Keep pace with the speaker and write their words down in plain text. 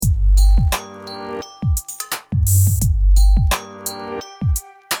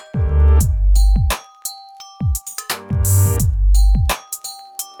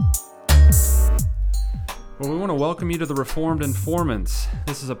want to welcome you to the Reformed Informants.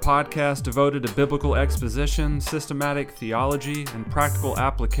 This is a podcast devoted to biblical exposition, systematic theology, and practical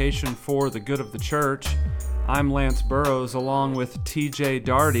application for the good of the church. I'm Lance Burrows along with TJ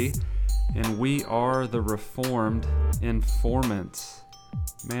Darty, and we are the Reformed Informants.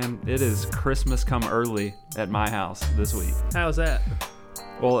 Man, it is Christmas come early at my house this week. How's that?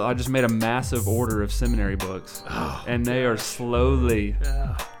 Well, I just made a massive order of seminary books, and they are slowly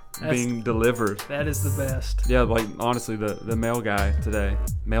being delivered. That is the best. Yeah, like honestly, the mail guy today,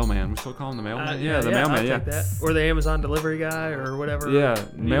 mailman. We still call him the mailman. The mailman. I'll take that. Or the Amazon delivery guy, or whatever. Yeah,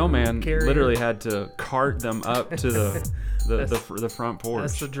 mailman literally had to cart them up to the front porch.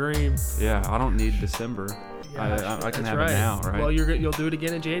 That's the dream. Yeah, I don't need December. I can have it now, right? Well, you'll do it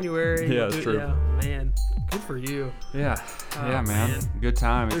again in January. Yeah, that's true. Yeah, man, good for you. Yeah, man. Good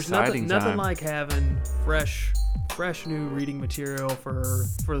time. There's exciting nothing time. like having fresh new reading material for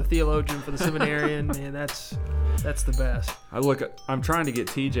the theologian, for the seminarian. Man, that's the best. I'm trying to get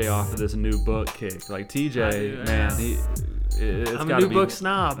TJ off of this new book kick. Like TJ, man, I'm a new book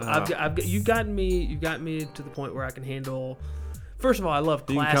snob. You've gotten me to the point where I can handle. First of all, I love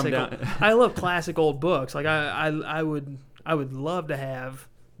classic. I love classic old books. Like I would love to have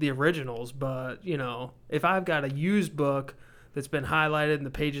the originals, but if I've got a used book that's been highlighted and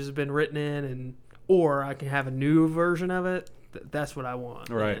the pages have been written in, or I can have a new version of it, that's what I want.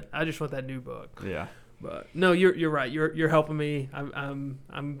 Right. Man. I just want that new book. Yeah. But no, you're right. You're helping me.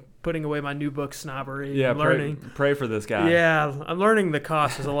 I'm putting away my new book snobbery. Yeah, I'm learning. Pray for this guy. Yeah, I'm learning the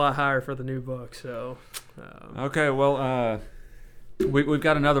cost is a lot higher for the new book. So. Okay, well, we've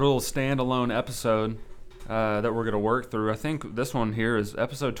got another little standalone episode that we're going to work through. I think this one here is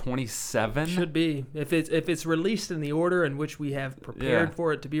episode 27. Should be. If it's released in the order in which we have prepared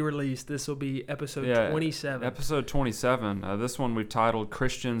for it to be released, this will be episode 27. Episode 27. This one we've titled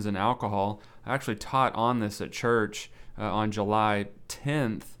Christians and Alcohol. I actually taught on this at church on July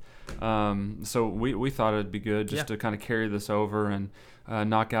 10th. So we thought it'd be good just to kind of carry this over and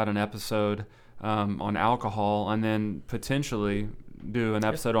knock out an episode on alcohol, and then potentially do an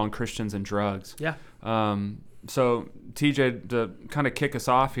episode on Christians and drugs. Yeah. So TJ, to kind of kick us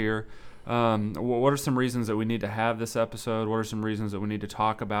off here, what are some reasons that we need to have this episode? What are some reasons that we need to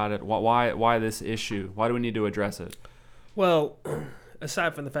talk about it? Why this issue? Why do we need to address it? Well,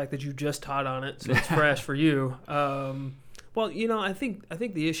 aside from the fact that you just taught on it, so it's fresh for you. I think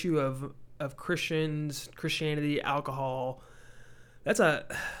the issue of Christianity, alcohol, it's a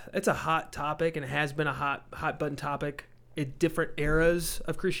hot topic, and it has been a hot button topic at different eras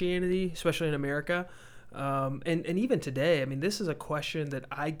of Christianity, especially in America. And even today, I mean, this is a question that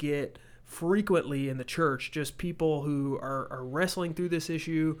I get frequently in the church, just people who are wrestling through this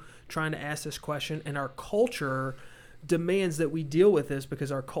issue, trying to ask this question, and our culture demands that we deal with this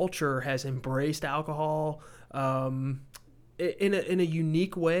because our culture has embraced alcohol in a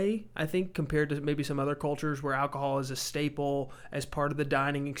unique way, I think, compared to maybe some other cultures where alcohol is a staple as part of the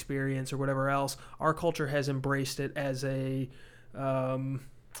dining experience or whatever else. Our culture has embraced it as a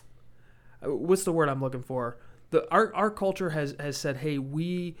what's the word I'm looking for? Our culture has said,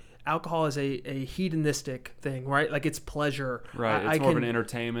 hey, alcohol is a hedonistic thing, right? Like it's pleasure. Right. It's more of an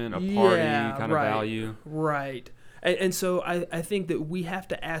entertainment, a party kind of value. Right. And so I think that we have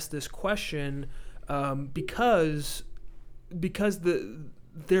to ask this question because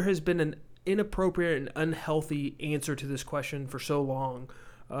there has been an inappropriate and unhealthy answer to this question for so long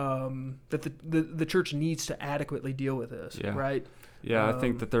that the church needs to adequately deal with this, right? Yeah, I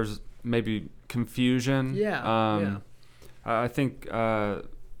think that there's maybe confusion. I think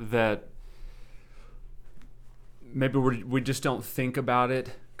that maybe we just don't think about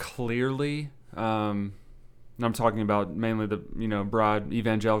it clearly. And I'm talking about mainly the broad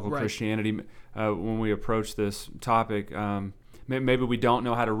evangelical Christianity when we approach this topic. Maybe we don't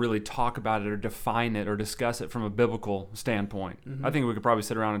know how to really talk about it or define it or discuss it from a biblical standpoint. Mm-hmm. I think we could probably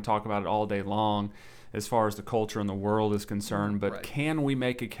sit around and talk about it all day long as far as the culture and the world is concerned, but can we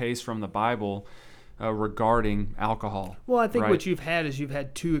make a case from the Bible regarding alcohol? Well, I think what you've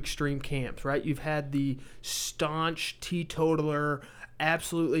had two extreme camps, right? You've had the staunch teetotaler,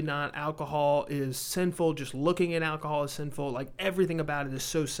 absolutely not, alcohol is sinful, just looking at alcohol is sinful, like everything about it is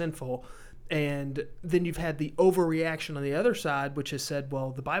so sinful. And then you've had the overreaction on the other side, which has said,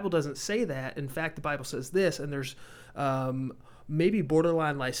 well, the Bible doesn't say that. In fact, the Bible says this, and there's maybe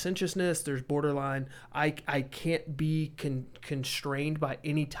borderline licentiousness. There's borderline, I can't be constrained by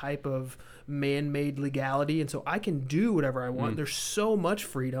any type of man-made legality, and so I can do whatever I want. There's so much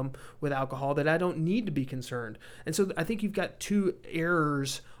freedom with alcohol that I don't need to be concerned. And so I think you've got two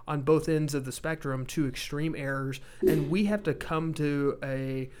errors on both ends of the spectrum to extreme errors, and we have to come to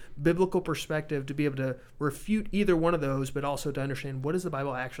a biblical perspective to be able to refute either one of those, but also to understand what does the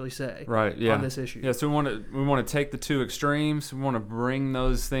Bible actually say on this issue. Yeah, so we want to take the two extremes. We want to bring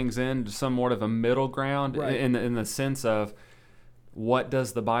those things into somewhat of a middle ground in the sense of what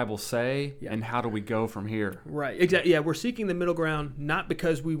does the Bible say and how do we go from here? Right, exactly. Yeah, we're seeking the middle ground not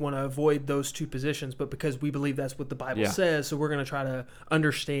because we want to avoid those two positions, but because we believe that's what the Bible says. So we're going to try to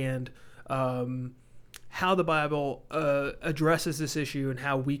understand how the Bible addresses this issue and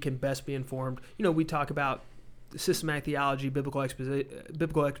how we can best be informed. You know, we talk about systematic theology, biblical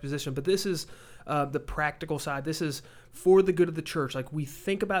exposition, but this is the practical side. This is for the good of the church. Like, we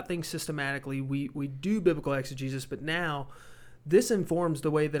think about things systematically. We do biblical exegesis, but now this informs the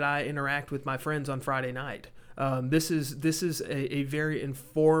way that I interact with my friends on Friday night. This is a very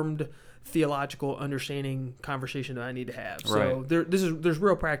informed theological understanding conversation that I need to have. So there's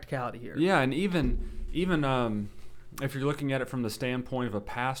real practicality here. Yeah, and even if you're looking at it from the standpoint of a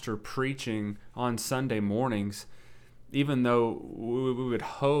pastor preaching on Sunday mornings, even though we would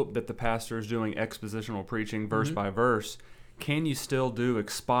hope that the pastor is doing expositional preaching verse by verse, can you still do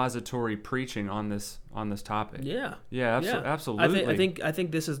expository preaching on this topic? Yeah. Absolutely. I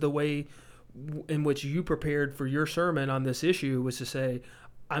think this is the way in which you prepared for your sermon on this issue, was to say,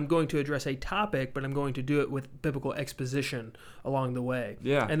 I'm going to address a topic, but I'm going to do it with biblical exposition along the way.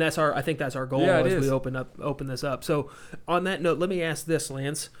 Yeah. And I think that's our goal as we open this up. So on that note, let me ask this,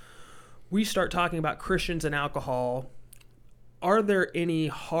 Lance. We start talking about Christians and alcohol. Are there any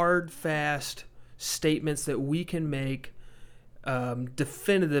hard, fast statements that we can make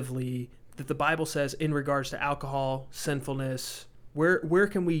definitively that the Bible says in regards to alcohol, sinfulness? Where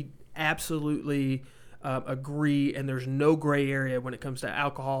can we absolutely agree and there's no gray area when it comes to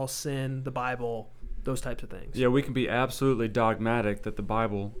alcohol, sin, the Bible, those types of things? Yeah, we can be absolutely dogmatic that the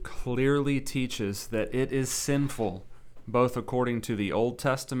Bible clearly teaches that it is sinful, both according to the Old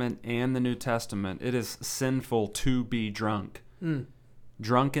Testament and the New Testament. It is sinful to be drunk.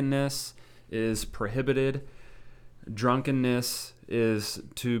 Drunkenness is prohibited. Drunkenness is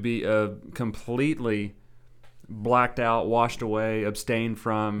to be completely blacked out, washed away, abstained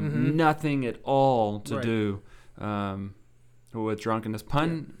from, nothing at all to do with drunkenness.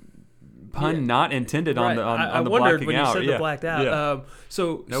 Pun not intended on the blacking out. I wondered when you said the blacked out.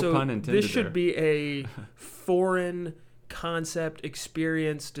 So pun intended. This should be a foreign concept,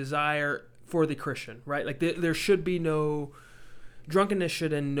 experience, desire for the Christian, right? Like there should be no. Drunkenness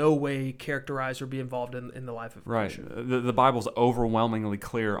should in no way characterize or be involved in the life of a Christian. The Bible's overwhelmingly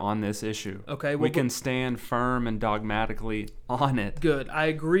clear on this issue. Okay, we can stand firm and dogmatically on it. Good. I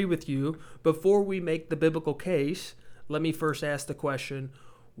agree with you. Before we make the biblical case, let me first ask the question,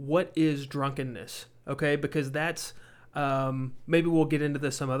 what is drunkenness? Okay, because that's, maybe we'll get into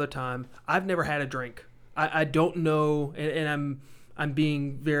this some other time. I've never had a drink. I don't know, and I'm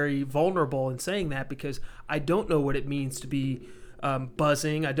being very vulnerable in saying that because I don't know what it means to be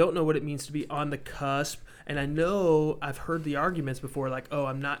buzzing. I don't know what it means to be on the cusp. And I know I've heard the arguments before, like, oh,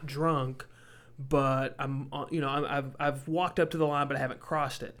 I'm not drunk, but I've walked up to the line, but I haven't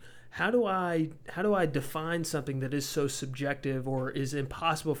crossed it. How do I define something that is so subjective or is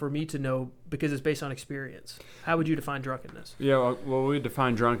impossible for me to know because it's based on experience? How would you define drunkenness? Yeah, well, we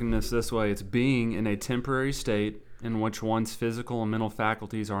define drunkenness this way. It's being in a temporary state in which one's physical and mental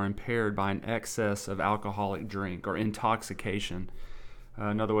faculties are impaired by an excess of alcoholic drink or intoxication.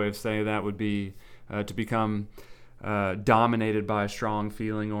 Another way of saying that would be to become dominated by a strong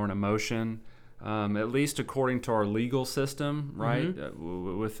feeling or an emotion, at least according to our legal system, right,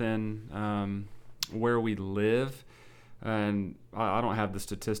 within where we live. And I don't have the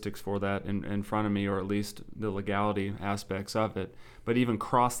statistics for that in front of me, or at least the legality aspects of it. But even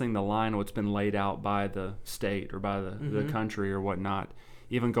crossing the line, what's been laid out by the state or by the country or whatnot,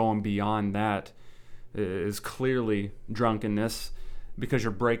 even going beyond that is clearly drunkenness because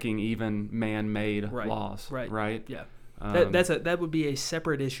you're breaking even man-made laws. Right? Yeah. That would be a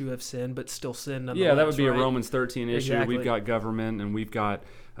separate issue of sin, but still sin nonetheless. Yeah, that would be a Romans 13 issue. Exactly. We've got government and we've got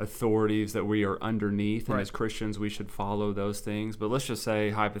authorities that we are underneath, and as Christians we should follow those things. But let's just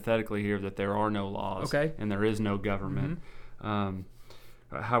say hypothetically here that there are no laws and there is no government.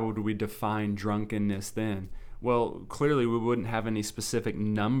 How would we define drunkenness then? Well, clearly we wouldn't have any specific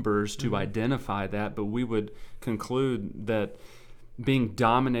numbers to identify that, but we would conclude that being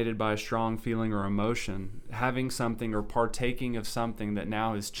dominated by a strong feeling or emotion, having something or partaking of something that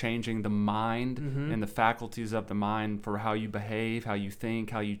now is changing the mind and the faculties of the mind for how you behave, how you think,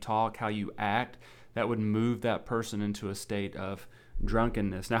 how you talk, how you act, that would move that person into a state of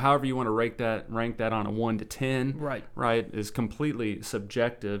drunkenness. Now, however you want to rank that on a 1 to 10, right, is completely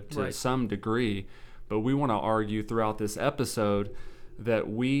subjective to some degree. But we want to argue throughout this episode that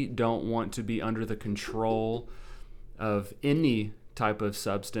we don't want to be under the control of any type of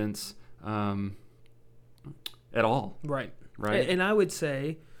substance at all. Right. Right. And I would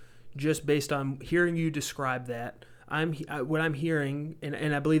say, just based on hearing you describe that, what I'm hearing,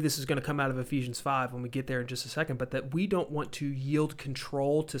 and I believe this is going to come out of Ephesians 5 when we get there in just a second, but that we don't want to yield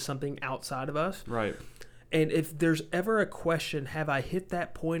control to something outside of us. Right. And if there's ever a question, have I hit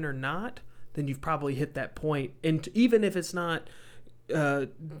that point or not, then you've probably hit that point. And even if it's not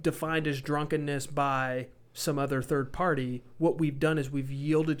defined as drunkenness by some other third party, what we've done is we've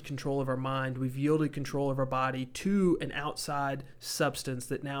yielded control of our mind, we've yielded control of our body to an outside substance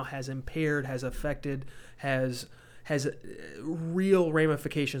that now has impaired, has affected, has real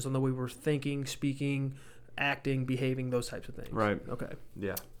ramifications on the way we're thinking, speaking, acting, behaving, those types of things. Right. Okay.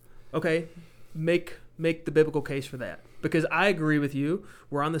 Yeah. Okay. Make the biblical case for that, because I agree with you.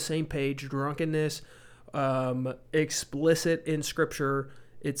 We're on the same page. Drunkenness, explicit in Scripture,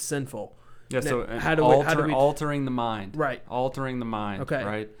 it's sinful. Yeah. So how do we altering the mind? Right. Altering the mind. Okay.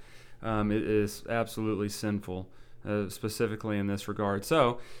 Right. It is absolutely sinful, specifically in this regard.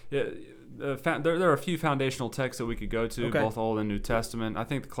 So. There are a few foundational texts that we could go to, both Old and New Testament. I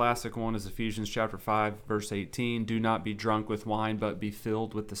think the classic one is Ephesians chapter 5, verse 18. Do not be drunk with wine, but be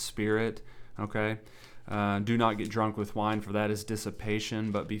filled with the Spirit. Okay? Do not get drunk with wine, for that is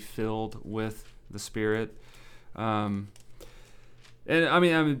dissipation, but be filled with the Spirit. And I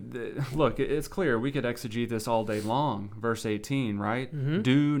mean, look, it's clear. We could exegete this all day long. Verse 18, right? Mm-hmm.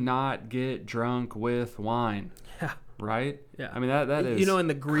 Do not get drunk with wine. Yeah. Right? Yeah. I mean, that is in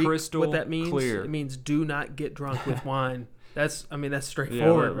the Greek, what that means, clear. It means do not get drunk with wine. That's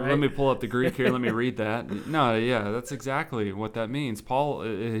straightforward, right? Let me pull up the Greek here. Let me read that. No, yeah, that's exactly what that means. Paul,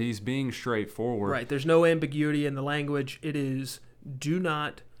 he's being straightforward. Right. There's no ambiguity in the language. It is do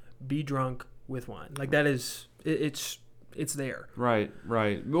not be drunk with wine. Like that is, it's there. Right.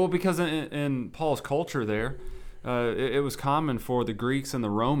 Well, because in Paul's culture there, it was common for the Greeks and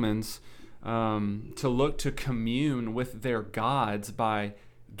the Romans to look to commune with their gods by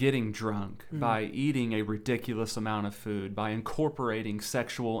getting drunk, by eating a ridiculous amount of food, by incorporating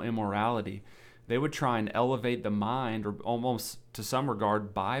sexual immorality. They would try and elevate the mind, or almost to some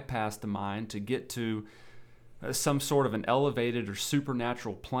regard bypass the mind, to get to some sort of an elevated or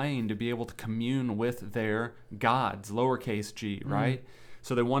supernatural plane to be able to commune with their gods, lowercase g, right?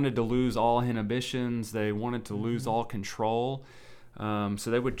 So they wanted to lose all inhibitions. They wanted to lose all control. So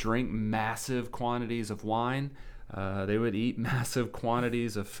they would drink massive quantities of wine. They would eat massive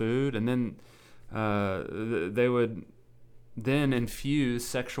quantities of food, and then they would then infuse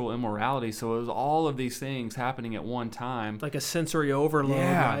sexual immorality. So it was all of these things happening at one time. Like a sensory overload,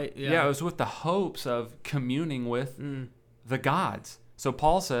 right? Yeah, it was with the hopes of communing with the gods. So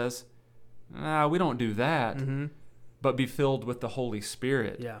Paul says, we don't do that. But be filled with the Holy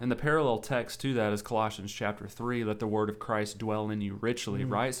Spirit. Yeah. And the parallel text to that is Colossians chapter 3, let the word of Christ dwell in you richly,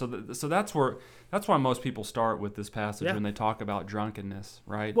 right? So that's why most people start with this passage when they talk about drunkenness,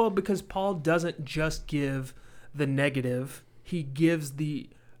 right? Well, because Paul doesn't just give the negative, he gives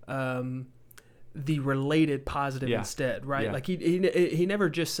the related positive instead, right? Yeah. Like he never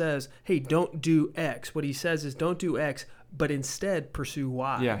just says, hey, don't do X. What he says is don't do X, but instead pursue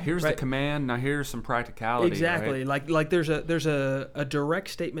Y. Yeah, here's the command. Now here's some practicality. Exactly. Right? Like there's a direct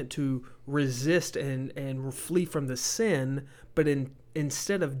statement to resist and flee from the sin, but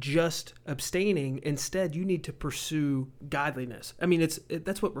instead of just abstaining, instead you need to pursue godliness. I mean,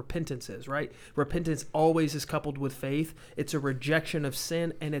 that's what repentance is, right? Repentance always is coupled with faith. It's a rejection of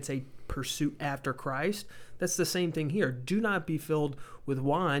sin, and it's a pursuit after Christ. That's the same thing here. Do not be filled with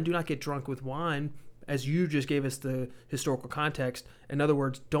wine. Do not get drunk with wine, as you just gave us the historical context. In other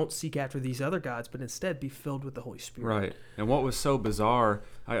words, don't seek after these other gods, but instead be filled with the Holy Spirit. Right. And what was so bizarre,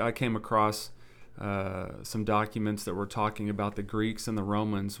 I came across some documents that were talking about the Greeks and the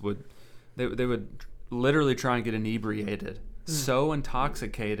Romans they would literally try and get inebriated, so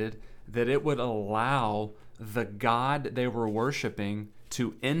intoxicated that it would allow the god they were worshiping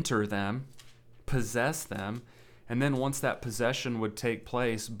to enter them, possess them, and then once that possession would take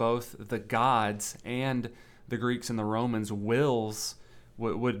place, both the gods and the Greeks and the Romans' wills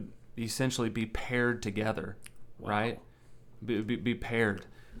would essentially be paired together, right? Be paired,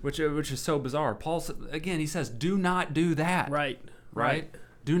 which is so bizarre. Paul, again, he says, do not do that. Right?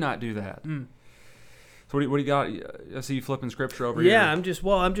 Do not do that. So what do you got? I see you flipping scripture over here. Yeah, I'm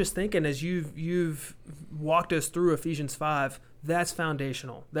just thinking, as you've walked us through Ephesians 5, that's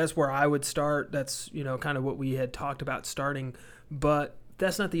foundational. That's where I would start. That's, kind of what we had talked about starting. but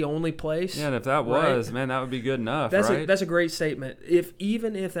that's not the only place. Yeah, and if that was, man, that would be good enough, right? That's a great statement.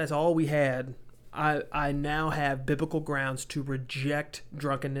 Even if that's all we had, I now have biblical grounds to reject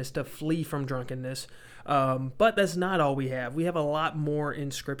drunkenness, to flee from drunkenness. But that's not all we have. We have a lot more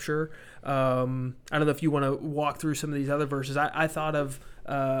in Scripture. I don't know if you want to walk through some of these other verses. I thought of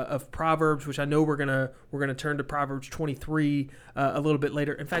Proverbs, which I know we're gonna turn to Proverbs 23 a little bit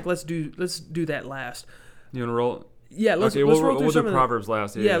later. In fact, let's do that last. You want to roll? Yeah, let's roll through we'll some do of Proverbs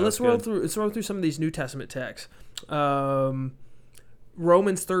last. Yeah, let's roll through some of these New Testament texts. Romans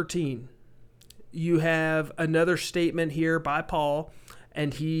 13. You have another statement here by Paul,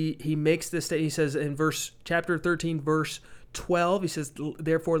 and he makes this statement. He says in chapter 13, verse 12, he says,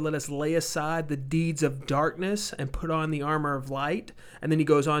 "Therefore let us lay aside the deeds of darkness and put on the armor of light." And then he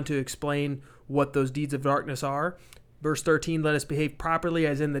goes on to explain what those deeds of darkness are. Verse 13, "Let us behave properly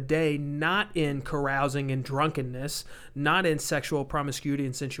as in the day, not in carousing and drunkenness, not in sexual promiscuity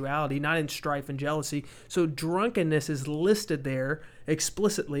and sensuality, not in strife and jealousy." So drunkenness is listed there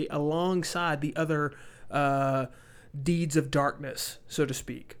explicitly alongside the other deeds of darkness, so to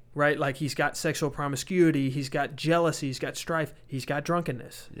speak, right? Like he's got sexual promiscuity, he's got jealousy, he's got strife, he's got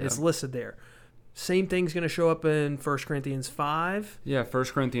drunkenness. Yeah. It's listed there. Same thing's going to show up in 1 Corinthians 5. Yeah, 1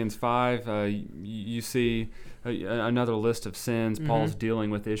 Corinthians 5, you see another list of sins. Mm-hmm. Paul's dealing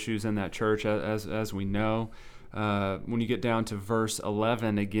with issues in that church, as we know. When you get down to verse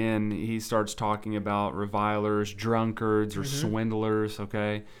 11, again, he starts talking about revilers, drunkards, or swindlers,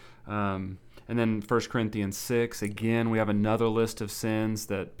 okay? And then 1 Corinthians 6, again, we have another list of sins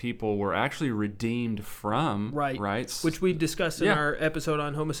that people were actually redeemed from. Right? Which we discussed in our episode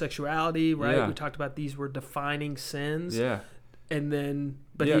on homosexuality, right? Yeah. We talked about these were defining sins. Yeah. And then,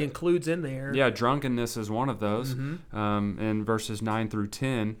 but he includes in there. Yeah, drunkenness is one of those in verses 9 through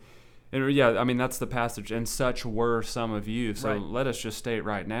 10. And yeah, I mean, that's the passage. "And such were some of you." So let us just state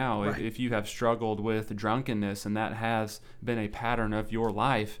right now, if you have struggled with drunkenness and that has been a pattern of your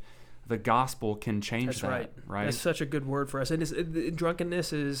life, the gospel can change that. Right. That's such a good word for us. And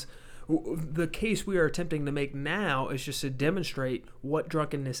drunkenness is the case we are attempting to make now is just to demonstrate what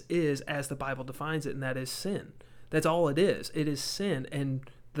drunkenness is as the Bible defines it, and that is sin. That's all it is. It is sin, and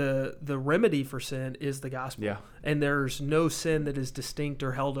the remedy for sin is the gospel. Yeah. And there's no sin that is distinct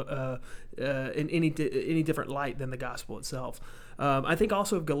or held in any different light than the gospel itself. I think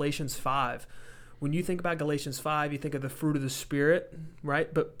also of Galatians 5. When you think about Galatians 5, you think of the fruit of the Spirit,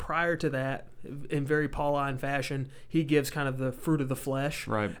 right? But prior to that, in very Pauline fashion, he gives kind of the fruit of the flesh.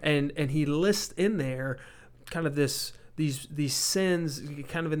 Right. And he lists in there kind of these sins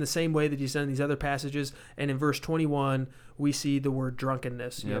kind of in the same way that he's done in these other passages. And in verse 21, we see the word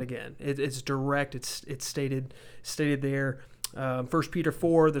drunkenness yet again. It's direct. It's stated there. 1 Peter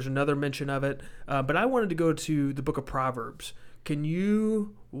 4, there's another mention of it. But I wanted to go to the book of Proverbs. Can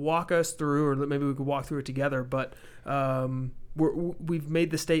you walk us through, or maybe we could walk through it together, but we've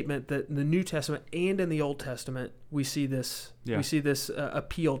made the statement that in the New Testament and in the Old Testament, we see this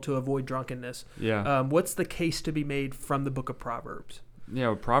appeal to avoid drunkenness. Yeah. What's the case to be made from the book of Proverbs?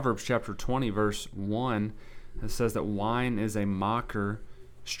 Yeah, Proverbs chapter 20, verse 1, it says that wine is a mocker,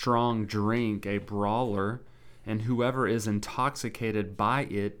 strong drink, a brawler, and whoever is intoxicated by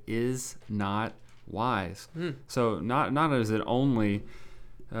it is not wise. So not is it only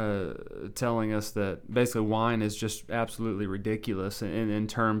telling us that basically wine is just absolutely ridiculous in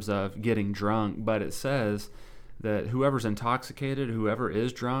terms of getting drunk, but it says that whoever's intoxicated, whoever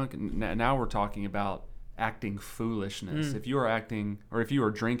is drunk, now we're talking about acting foolishness. If you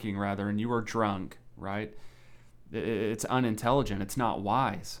are drinking rather, and you are drunk, right? It's unintelligent. It's not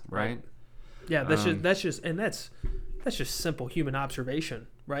wise, right? Yeah, that's just simple human observation,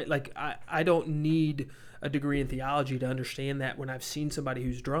 right? Like I don't need a degree in theology to understand that when I've seen somebody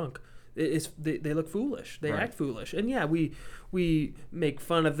who's drunk, they look foolish, they act foolish, and yeah, we make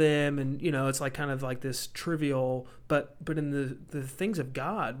fun of them, and it's like kind of like this trivial, but in the things of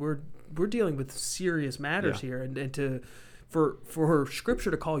God, we're dealing with serious matters here, and for Scripture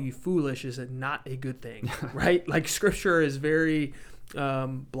to call you foolish is not a good thing, right? Like Scripture is very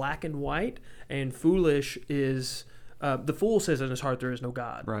black and white, and foolish is. The fool says in his heart there is no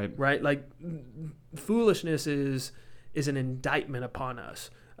God. Right. Like foolishness is an indictment upon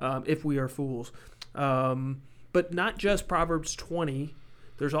us if we are fools. But not just Proverbs 20.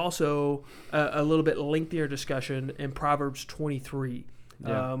 There's also a little bit lengthier discussion in Proverbs 23.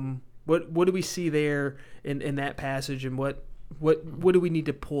 Yeah. What do we see there in that passage, and what do we need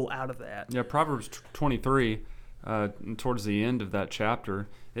to pull out of that? Yeah, Proverbs 23, towards the end of that chapter,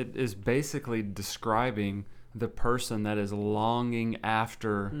 it is basically describing the person that is longing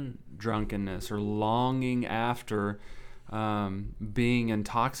after drunkenness, or longing after being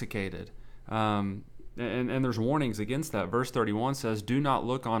intoxicated. And there's warnings against that. Verse 31 says, "Do not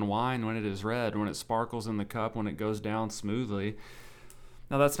look on wine when it is red, when it sparkles in the cup, when it goes down smoothly."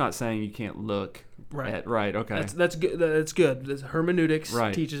 Now, that's not saying you can't look at, right, okay. That's good. That's good. Hermeneutics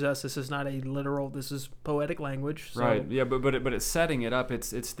right. teaches us this is not a literal, this is poetic language. So. Right, yeah, but it's setting it up.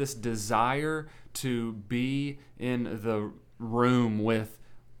 It's this desire to be in the room with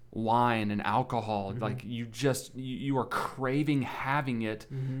wine and alcohol. Mm-hmm. Like you are craving having it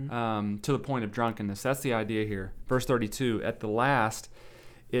to the point of drunkenness. That's the idea here. Verse 32, "At the last,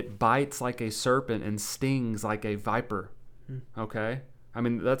 it bites like a serpent and stings like a viper." Okay? I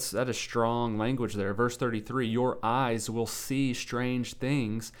mean, that is strong language there. Verse 33, "Your eyes will see strange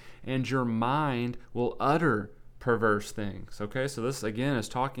things, and your mind will utter perverse things." Okay, so this, again, is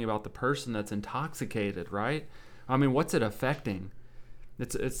talking about the person that's intoxicated, right? I mean, what's it affecting?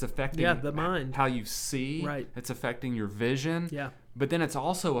 It's affecting the mind. How you see. Right. It's affecting your vision. Yeah. But then it's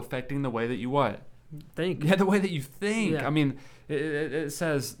also affecting the way that you what? Think. Yeah, the way that you think. Yeah. I mean, it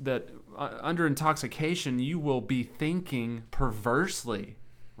says that under intoxication, you will be thinking perversely,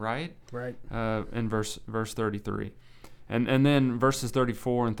 right? Right. In verse 33. And then verses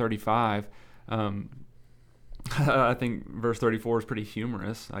 34 and 35, I think verse 34 is pretty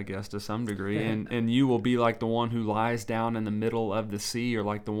humorous, I guess, to some degree. And you will be like the one who lies down in the middle of the sea, or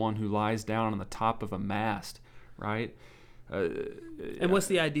like the one who lies down on the top of a mast, right? And what's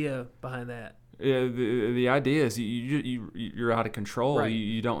the idea behind that? The idea is you're out of control. Right.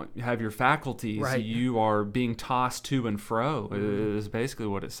 You don't have your faculties. Right. You are being tossed to and fro. Is basically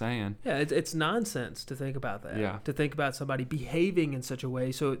what it's saying. Yeah, it's nonsense to think about that. Yeah. To think about somebody behaving in such a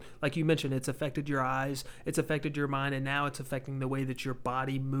way. So, like you mentioned, it's affected your eyes, it's affected your mind, and now it's affecting the way that your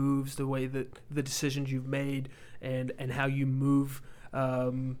body moves, the way that the decisions you've made, and how you move.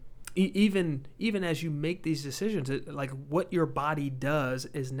 Even as you make these decisions, like what your body does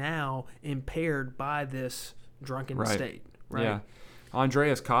is now impaired by this drunken state. Right. Yeah.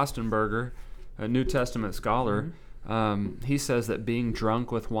 Andreas Kostenberger, a New Testament scholar, he says that being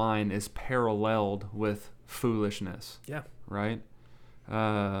drunk with wine is paralleled with foolishness. Yeah. Right.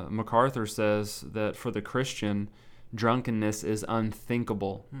 MacArthur says that for the Christian, drunkenness is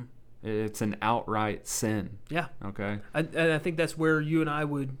unthinkable. It's an outright sin. Yeah. Okay. And I think that's where you and I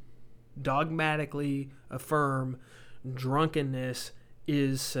would dogmatically affirm drunkenness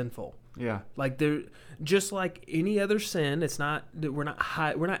is sinful. Yeah. Like there, just like any other sin, it's not that we're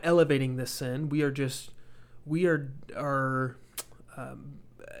not elevating this sin. We are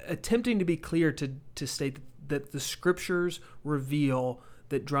attempting to be clear to state that the scriptures reveal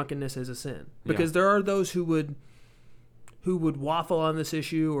that drunkenness is a sin. Because there are those who would waffle on this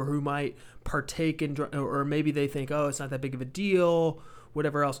issue, or who might partake in, or maybe they think, oh, it's not that big of a deal,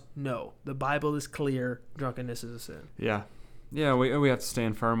 whatever else. No, the Bible is clear. Drunkenness is a sin. Yeah. Yeah, we have to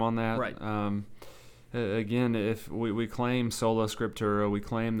stand firm on that. Right. Again, if we claim sola scriptura, we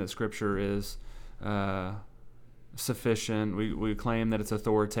claim that Scripture is sufficient. We claim that it's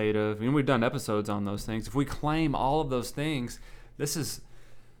authoritative. I mean, we've done episodes on those things. If we claim all of those things, this is,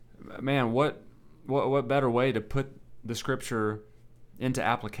 man, what better way to put the Scripture into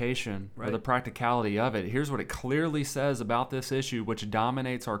application, or the practicality of it. Here's what it clearly says about this issue, which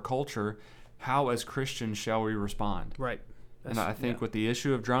dominates our culture. How, as Christians, shall we respond? Right. And I think with the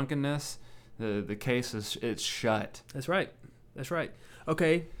issue of drunkenness, the case it's shut. That's right.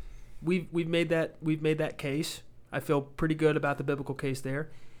 Okay, we've made that case. I feel pretty good about the biblical case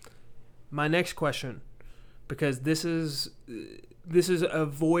there. My next question, because this is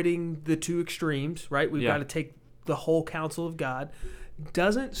avoiding the two extremes, right? We've got to take the whole counsel of God.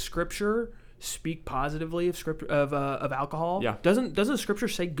 Doesn't Scripture speak positively of alcohol? Yeah. Doesn't Scripture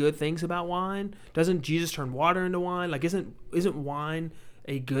say good things about wine? Doesn't Jesus turn water into wine? Like, isn't wine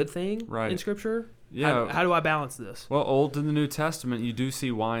a good thing in Scripture? Yeah. How do I balance this? Well, Old and the New Testament, you do see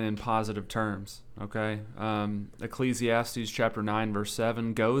wine in positive terms. Okay. Ecclesiastes chapter 9 verse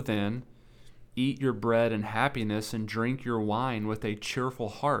 7. "Go then, eat your bread in happiness, and drink your wine with a cheerful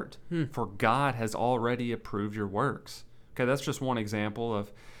heart, for God has already approved your works." Okay, that's just one example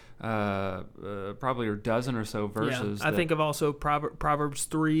of probably a dozen or so verses. Yeah, I think of also Proverbs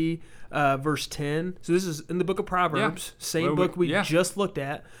 3, verse 10. So this is in the book of Proverbs, same book we just looked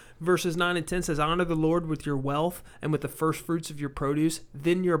at. Verses 9 and 10 says, "Honor the Lord with your wealth and with the first fruits of your produce.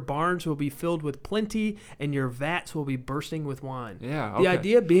 Then your barns will be filled with plenty, and your vats will be bursting with wine." Yeah, okay. The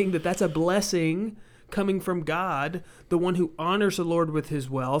idea being that that's a blessing coming from God, the one who honors the Lord with his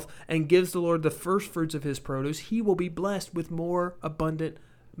wealth and gives the Lord the first fruits of his produce. He will be blessed with more abundant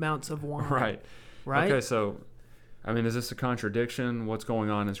amounts of wine. Right. Okay, so, I mean, is this a contradiction? What's going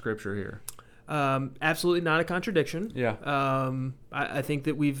on in Scripture here? Absolutely not a contradiction. Yeah. I think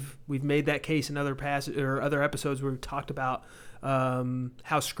that we've made that case in other other episodes where we've talked about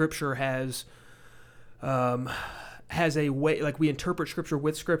how Scripture has a way, like we interpret Scripture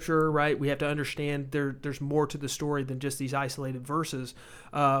with Scripture, right? We have to understand there's more to the story than just these isolated verses.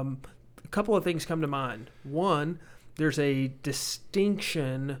 A couple of things come to mind. One, there's a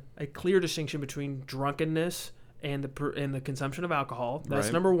clear distinction between drunkenness and the consumption of alcohol. That's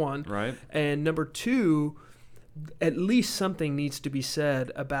Right. number one. Right. And number two, at least something needs to be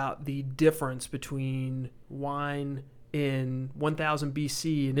said about the difference between wine in 1000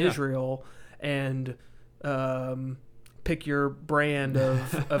 BC in Israel and pick your brand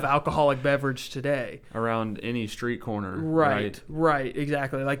of alcoholic beverage today. Around any street corner. Right,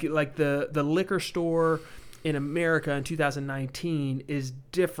 exactly. Like the liquor store in America in 2019 is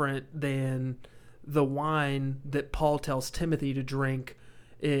different than the wine that Paul tells Timothy to drink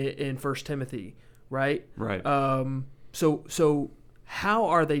in 1 Timothy, right? Right. So how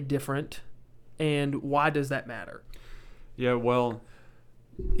are they different, and why does that matter? Yeah, well,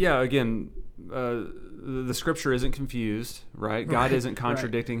 again, the Scripture isn't confused, right? God isn't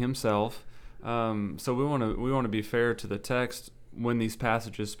contradicting Himself. So we want to be fair to the text when these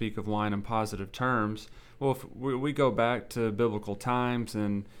passages speak of wine in positive terms. Well, if we go back to biblical times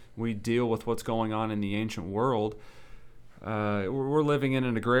and we deal with what's going on in the ancient world, we're living in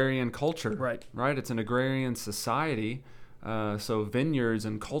an agrarian culture, right? It's an agrarian society. So vineyards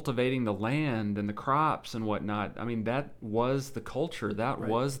and cultivating the land and the crops and whatnot, I mean, that was the culture. That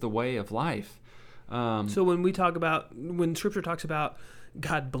was the way of life. So when Scripture talks about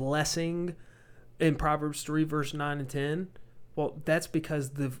God blessing in Proverbs 3, verse 9 and 10, well, that's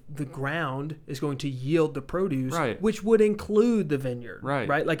because the ground is going to yield the produce, which would include the vineyard,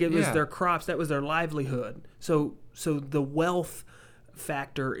 right? Like it was their crops, that was their livelihood. So the wealth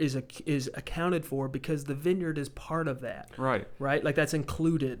factor is accounted for because the vineyard is part of that, right? Like that's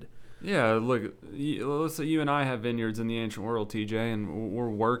included. Yeah, look, let's say you and I have vineyards in the ancient world, TJ, and we're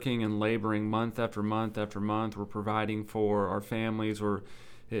working and laboring month after month after month. We're providing for our families, or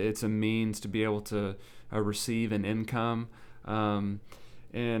it's a means to be able to receive an income.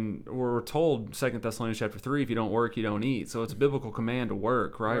 And we're told, 2 Thessalonians chapter 3, if you don't work, you don't eat. So it's a biblical command to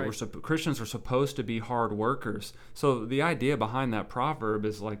work, right? Christians are supposed to be hard workers. So the idea behind that proverb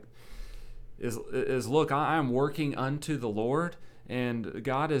is look, I'm working unto the Lord, and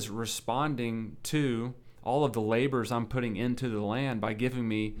God is responding to all of the labors I'm putting into the land by giving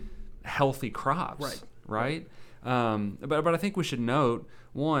me healthy crops, right? But I think we should note,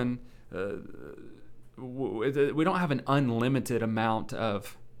 one, we don't have an unlimited amount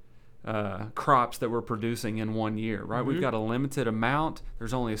of crops that we're producing in one year, right? Mm-hmm. We've got a limited amount.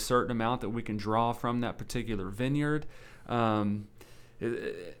 There's only a certain amount that we can draw from that particular vineyard. And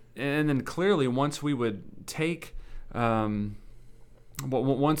then clearly, once we would take, once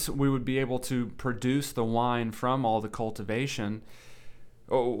we would be able to produce the wine from all the cultivation,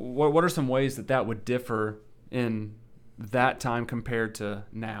 what are some ways that would differ in that time compared to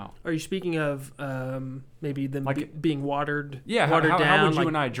now? Are you speaking of maybe them being watered? Yeah, watered down. How would you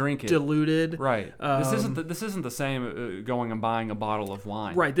and I drink it? Diluted, right? This isn't the same going and buying a bottle of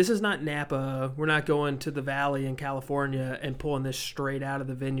wine, right? This is not Napa. We're not going to the valley in California and pulling this straight out of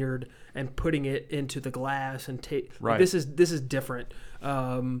the vineyard and putting it into the glass and take. Right. This is different.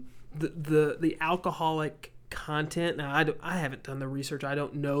 The alcoholic content. Now, I haven't done the research. I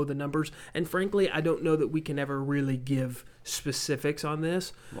don't know the numbers, and frankly, I don't know that we can ever really give specifics on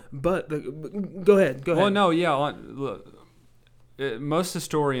this. But go ahead. Well, no, yeah. Most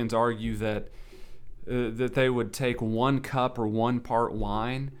historians argue that they would take 1 cup or 1 part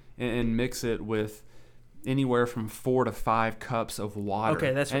wine and mix it with anywhere from 4 to 5 cups of water.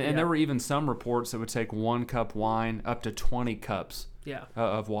 Okay, that's and there were even some reports that would take 1 cup wine up to 20 cups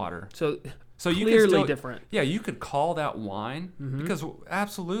of water. So you clearly different. Yeah, you could call that wine because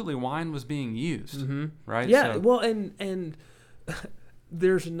absolutely wine was being used, right? Yeah, well, and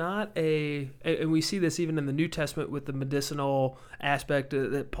there's not and we see this even in the New Testament with the medicinal aspect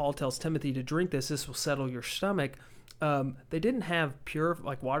that Paul tells Timothy to drink this. This will settle your stomach. They didn't have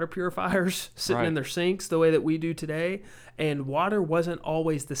water purifiers sitting in their sinks the way that we do today, and water wasn't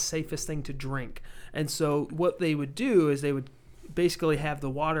always the safest thing to drink. And so what they would do is they would basically have the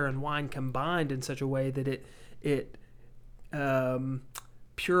water and wine combined in such a way that it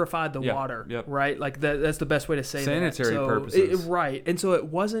purified the water, right? Like that's the best way to say sanitary purposes, right? And so it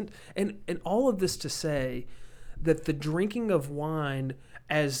wasn't, and all of this to say that the drinking of wine,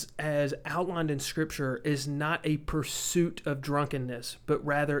 as outlined in Scripture, is not a pursuit of drunkenness, but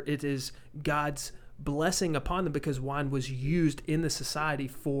rather it is God's blessing upon them because wine was used in the society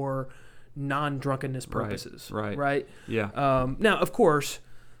for non-drunkenness purposes. Right. Yeah. Now, of course,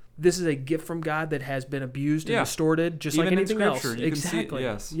 this is a gift from God that has been abused and distorted, just even like anything in Scripture, else. You Exactly.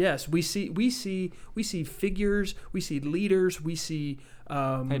 can see, yes. We see figures. We see leaders. We see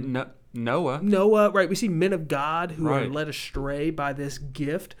Noah. Right. We see men of God who are led astray by this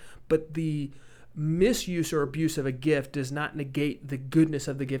gift, but the misuse or abuse of a gift does not negate the goodness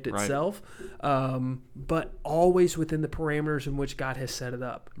of the gift itself, but always within the parameters in which God has set it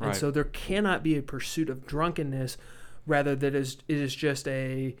up. And so there cannot be a pursuit of drunkenness. Rather, that it is just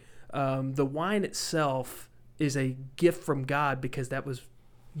the wine itself is a gift from God because that was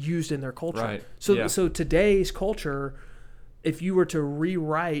used in their culture. Right. So today's culture, if you were to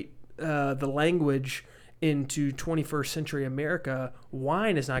rewrite the language into 21st century America,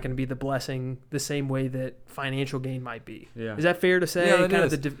 wine is not going to be the blessing the same way that financial gain might be. Yeah. Is that fair to say? Yeah, kind of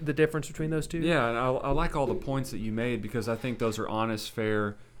the difference between those two? Yeah, and I like all the points that you made because I think those are honest,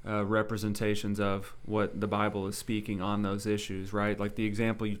 fair representations of what the Bible is speaking on those issues, right? Like the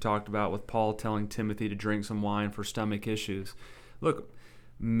example you talked about with Paul telling Timothy to drink some wine for stomach issues. Look,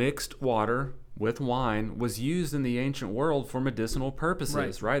 mixed water with wine was used in the ancient world for medicinal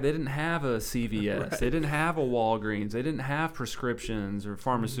purposes, right? They didn't have a CVS. They didn't have a Walgreens. They didn't have prescriptions or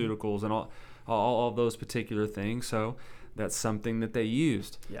pharmaceuticals and all of those particular things. So that's something that they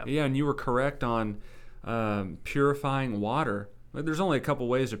used. Yeah, and you were correct on purifying water. There's only a couple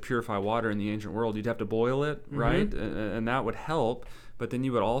ways to purify water in the ancient world. You'd have to boil it, right? And that would help. But then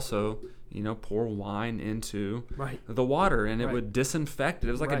you would also, pour wine into the water, and it would disinfect it.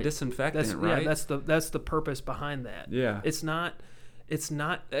 It was like a disinfectant, right? Yeah, that's the purpose behind that. Yeah. It's not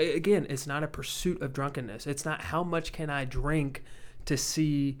a pursuit of drunkenness. It's not how much can I drink to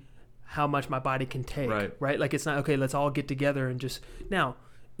see how much my body can take, right? Like it's not, okay, let's all get together and just, now,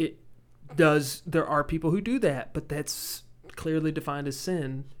 there are people who do that, but that's clearly defined as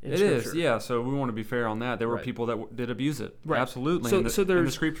sin in Scripture. It is, yeah. So we want to be fair on that. There were people that did abuse it, absolutely. And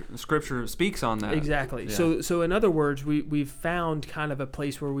the Scripture speaks on that. Exactly. Yeah. So in other words, we've found kind of a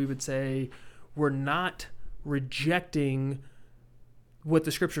place where we would say we're not rejecting what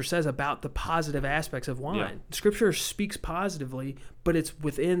the Scripture says about the positive aspects of wine. Yeah. Scripture speaks positively, but it's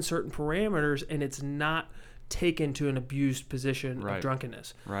within certain parameters, and it's not taken to an abused position of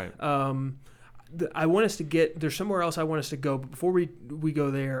drunkenness. Right. I want us to there's somewhere else I want us to go, but before we go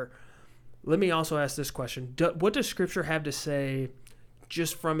there, let me also ask this question. What does Scripture have to say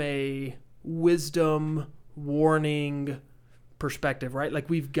just from a wisdom, warning perspective, right? Like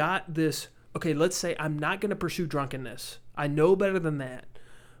we've got this, okay, let's say I'm not going to pursue drunkenness. I know better than that,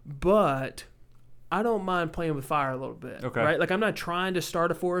 but I don't mind playing with fire a little bit, right? Like I'm not trying to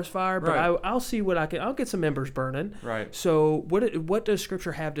start a forest fire, but I'll see what I'll get some embers burning. Right. So what does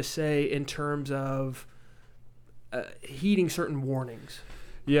Scripture have to say in terms of heeding certain warnings?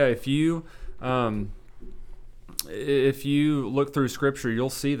 Yeah, if you look through Scripture, you'll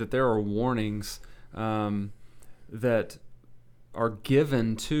see that there are warnings that are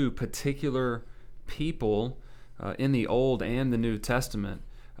given to particular people in the Old and the New Testament.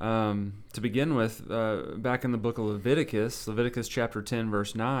 To begin with, back in the book of Leviticus chapter 10,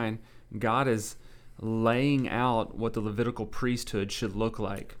 verse 9, God is laying out what the Levitical priesthood should look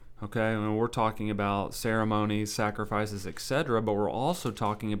like. Okay, and we're talking about ceremonies, sacrifices, etc., but we're also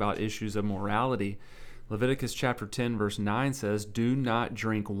talking about issues of morality. Leviticus chapter 10, verse 9 says, "Do not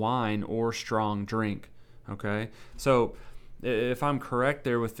drink wine or strong drink." Okay, so if I'm correct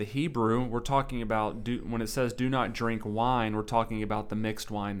there with the Hebrew, we're talking about, when it says do not drink wine, we're talking about the mixed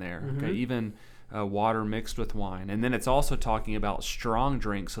wine there. Okay, even water mixed with wine. And then it's also talking about strong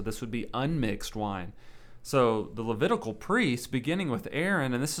drink, so this would be unmixed wine. So the Levitical priests, beginning with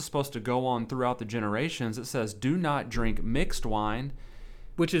Aaron, and this is supposed to go on throughout the generations, it says do not drink mixed wine.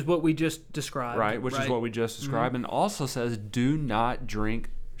 Which is what we just described. Right, which is what we just described. And also says do not drink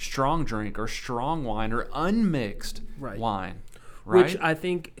strong drink or strong wine or unmixed wine. Right? Which I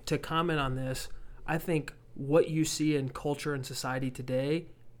think, to comment on this, I think what you see in culture and society today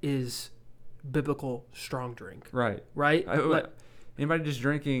is biblical strong drink. Right. Anybody just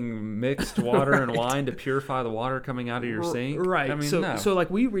drinking mixed water and wine to purify the water coming out of your sink? Right. I mean, no. So like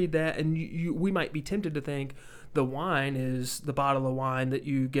we read that and we might be tempted to think the wine is the bottle of wine that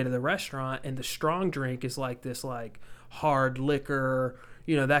you get at the restaurant, and the strong drink is like this like hard liquor,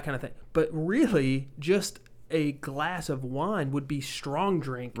 that kind of thing. But really, just a glass of wine would be strong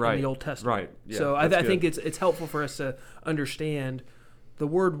drink in the Old Testament. Right. Yeah, so I think it's helpful for us to understand the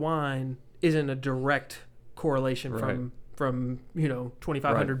word wine isn't a direct correlation from from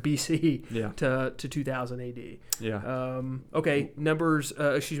 2500 BC to 2000 AD. Yeah. Okay,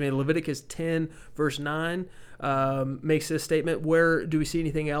 Leviticus 10 verse 9 makes this statement. Where do we see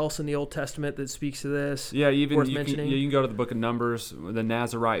anything else in the Old Testament that speaks to this? Yeah, even worth you mentioning? can go to the book of Numbers, the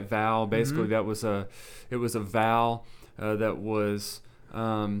Nazirite vow. Basically, that was a vow that was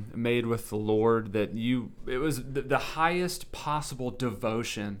made with the Lord. It was the highest possible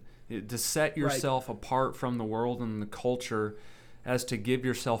devotion to set yourself apart from the world and the culture, as to give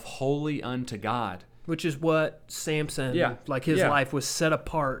yourself wholly unto God. Which is what Samson, his life was set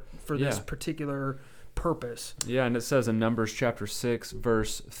apart for this particular purpose. Yeah, and it says in Numbers chapter 6,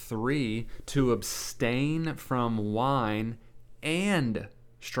 verse 3, to abstain from wine and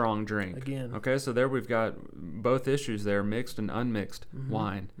strong drink. Again. Okay, so there we've got both issues there, mixed and unmixed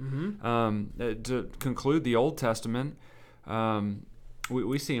wine. To conclude the Old Testament,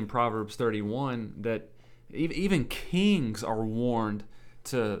 we see in Proverbs 31 that even kings are warned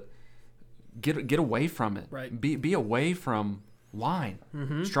to get away from it. Right. Be away from wine,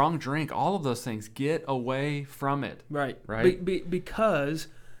 strong drink, all of those things. Get away from it. Right. Right. Because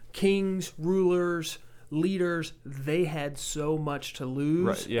kings, rulers, leaders, they had so much to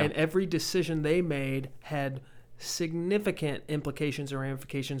lose, and every decision they made had significant implications or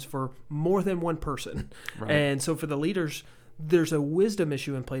ramifications for more than one person. Right. And so for the leaders, there's a wisdom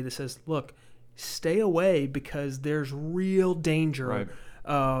issue in play that says, look, stay away because there's real danger. Right.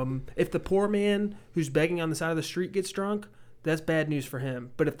 If the poor man who's begging on the side of the street gets drunk, that's bad news for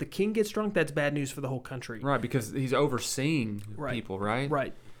him. But if the king gets drunk, that's bad news for the whole country. Right, because he's overseeing people, right?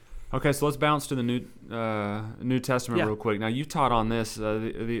 Right. Okay, so let's bounce to the New Testament real quick. Now, you taught on this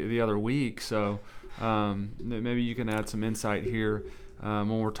the other week, so maybe you can add some insight here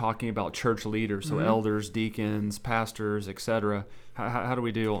when we're talking about church leaders, so elders, deacons, pastors, etc. How do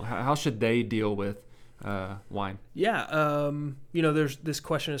we deal? How should they deal with wine? Yeah, there's this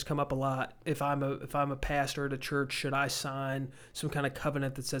question has come up a lot. If I'm a pastor at a church, should I sign some kind of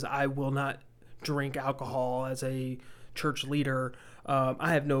covenant that says I will not drink alcohol as a church leader?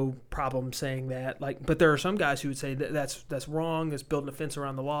 I have no problem saying that. But there are some guys who would say that's wrong. That's building a fence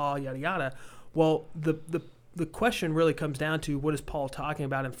around the law, yada yada. Well, the question really comes down to what is Paul talking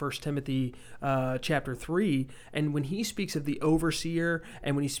about in 1 Timothy chapter 3. And when he speaks of the overseer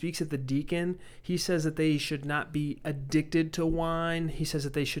and when he speaks of the deacon, he says that they should not be addicted to wine. He says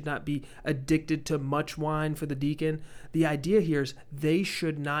that they should not be addicted to much wine for the deacon. The idea here is they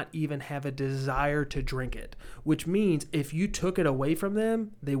should not even have a desire to drink it, which means if you took it away from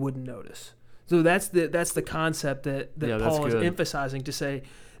them, they wouldn't notice. So that's the concept that Paul is emphasizing, to say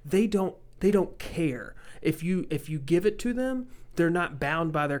they don't care. If you give it to them, they're not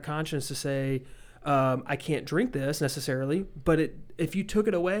bound by their conscience to say, I can't drink this necessarily. But if you took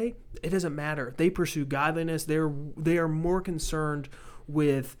it away, it doesn't matter. They pursue godliness. They are more concerned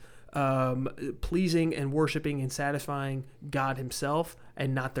with pleasing and worshiping and satisfying God Himself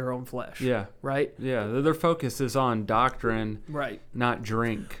and not their own flesh. Yeah. Right? Yeah. Their focus is on doctrine, right, not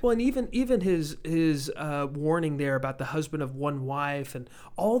drink. Well, and even his warning there about the husband of one wife and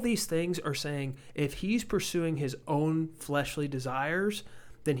all these things are saying if he's pursuing his own fleshly desires,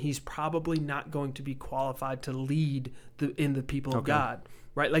 then he's probably not going to be qualified to lead in the people of God.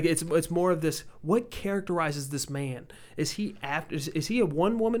 Right, like it's more of this. What characterizes this man? Is he a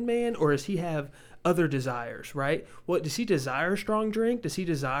one woman man, or does he have other desires? Right. What does he desire? Strong drink? Does he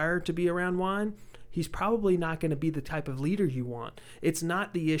desire to be around wine? He's probably not going to be the type of leader you want. It's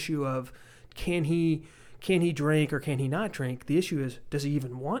not the issue of can he drink or can he not drink? The issue is, does he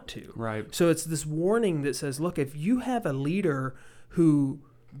even want to? Right. So it's this warning that says, look, if you have a leader who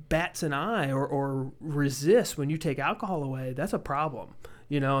bats an eye or resists when you take alcohol away, that's a problem.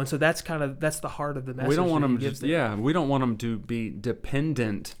 And so that's the heart of the message. We don't want them we don't want them to be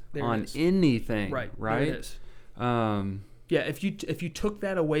dependent on anything. Right. Right. There it is. If you took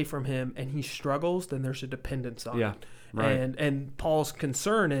that away from him and he struggles, then there's a dependence on it. Right. And Paul's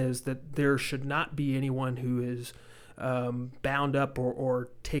concern is that there should not be anyone who is bound up or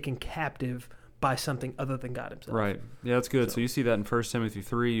taken captive by something other than God Himself. Right. Yeah, that's good. So you see that in 1 Timothy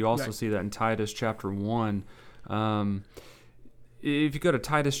 3. You also see that in Titus chapter 1. If you go to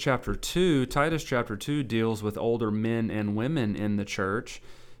Titus chapter 2 deals with older men and women in the church.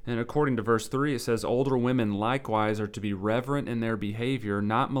 And according to verse 3, it says, older women likewise are to be reverent in their behavior,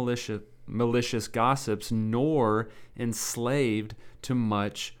 not malicious gossips, nor enslaved to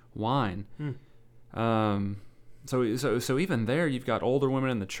much wine. So even there, you've got older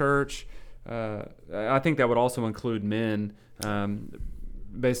women in the church. I think that would also include men,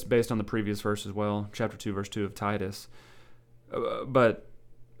 based on the previous verse as well, chapter 2, verse 2 of Titus. But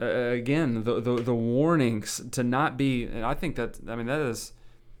again, the warnings to not be, and I think that is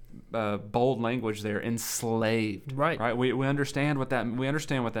bold language there, enslaved. Right. We understand what that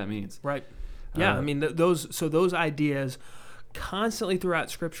means. Right. Yeah. Those ideas constantly throughout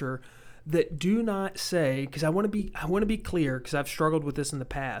Scripture that do not say, because I want to be clear, because I've struggled with this in the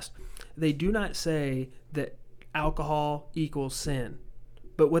past. They do not say that alcohol equals sin,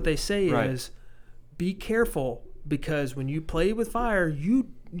 but what they say is, be careful, because when you play with fire,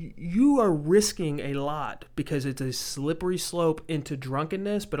 you are risking a lot, because it's a slippery slope into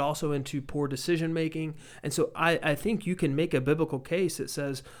drunkenness, but also into poor decision making. And so I think you can make a biblical case that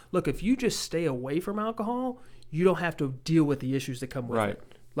says, look, if you just stay away from alcohol, you don't have to deal with the issues that come with it.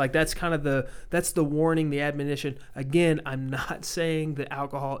 Like that's kind of the warning, the admonition. Again, I'm not saying that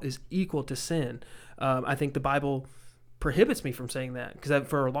alcohol is equal to sin. I think the Bible prohibits me from saying that, because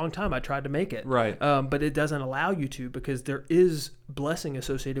for a long time I tried to make it. Right. But it doesn't allow you to, because there is blessing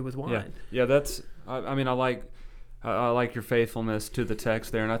associated with wine. Yeah. That's. I like your faithfulness to the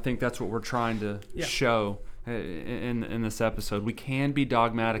text there, and I think that's what we're trying to show in this episode. We can be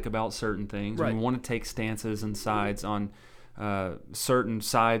dogmatic about certain things. Right. And we want to take stances and sides on certain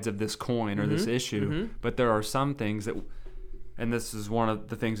sides of this coin or this issue, but there are some things that, and this is one of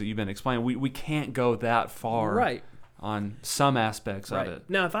the things that you've been explaining, we can't go that far on some aspects of it.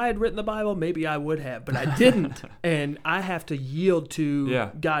 Now, if I had written the Bible, maybe I would have, but I didn't, and I have to yield to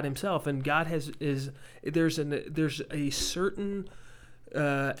God Himself, and God there's a certain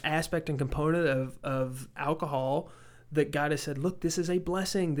aspect and component of alcohol that God has said, look, this is a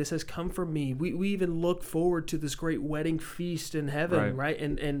blessing. This has come from me. We even look forward to this great wedding feast in heaven, right?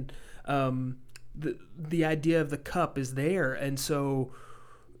 And the idea of the cup is there. And so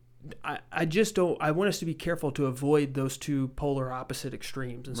I just don't, I want us to be careful to avoid those two polar opposite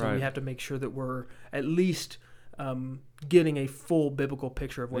extremes. And so we have to make sure that we're at least getting a full biblical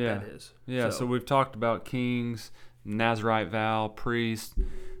picture of what that is. Yeah, so we've talked about kings, Nazirite vow, priests,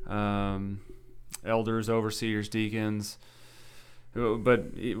 elders, overseers, deacons.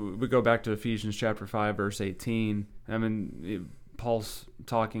 But we go back to Ephesians chapter 5, verse 18. Paul's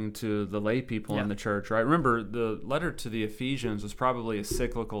talking to the lay people in the church, right? Remember, the letter to the Ephesians was probably a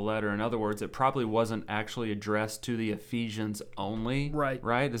cyclical letter. In other words, it probably wasn't actually addressed to the Ephesians only.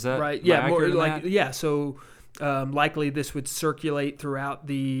 Right? Is that right? Yeah, more like that? So likely this would circulate throughout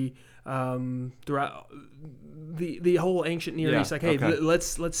the whole ancient Near East. Like, hey,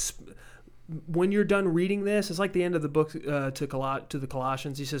 let's. When you're done reading this, it's like the end of the book to the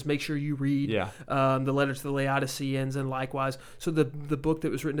Colossians. He says, make sure you read the letter to the Laodiceans, and likewise. So the book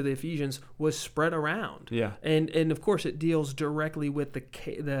that was written to the Ephesians was spread around. Yeah, and of course it deals directly with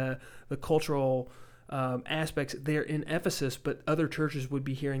the cultural aspects there in Ephesus, but other churches would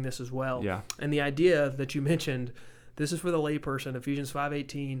be hearing this as well. Yeah, and the idea that you mentioned. This is for the layperson, Ephesians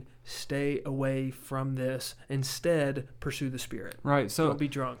 5:18. Stay away from this. Instead, pursue the Spirit. Right. So don't be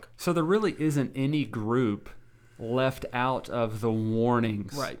drunk. So there really isn't any group left out of the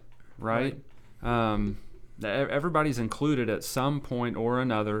warnings. Right. Everybody's included at some point or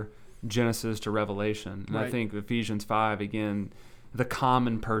another, Genesis to Revelation. And I think Ephesians 5, again, the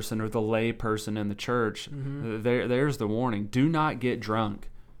common person or the lay person in the church, there's the warning. Do not get drunk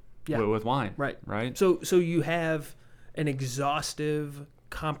with wine. Right. So you have an exhaustive,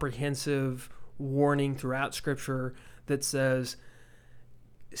 comprehensive warning throughout Scripture that says,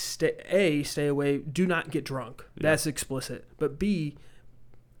 stay away, do not get drunk. That's explicit. But B,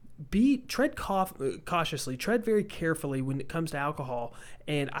 tread cautiously, tread very carefully when it comes to alcohol.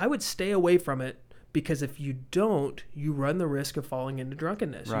 And I would stay away from it, because if you don't, you run the risk of falling into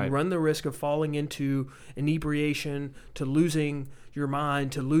drunkenness. You run the risk of falling into inebriation, to losing your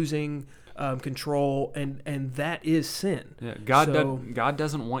mind, to losing control, and that is sin. Yeah, God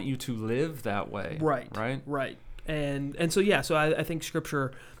doesn't want you to live that way. Right. And so I think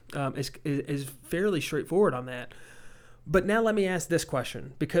Scripture is fairly straightforward on that. But now let me ask this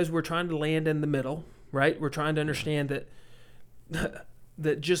question, because we're trying to land in the middle, right? We're trying to understand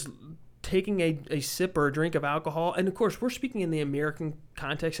that just taking a sip or a drink of alcohol, and of course we're speaking in the American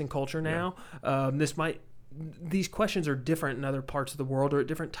context and culture now. These questions are different in other parts of the world or at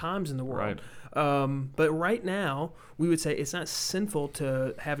different times in the world. But right now, we would say it's not sinful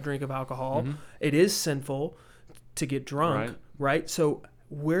to have a drink of alcohol. It is sinful to get drunk, right? So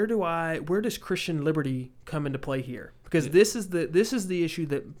where does Christian liberty come into play here? Because this is the issue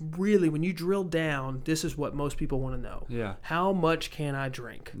that really, when you drill down, this is what most people want to know. Yeah. How much can I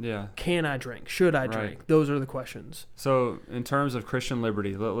drink? Yeah. Can I drink? Should I drink? Those are the questions. So in terms of Christian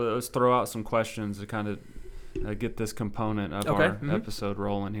liberty, let's throw out some questions to kind of get this component of our episode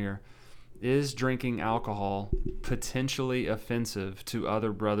rolling here. is drinking alcohol potentially offensive to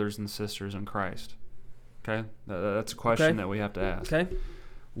other brothers and sisters in Christ? Okay, that's a question that we have to ask. Okay.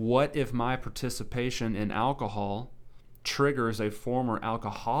 What if my participation in alcohol triggers a former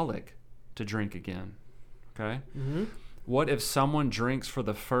alcoholic to drink again? Okay. Mm-hmm. What if someone drinks for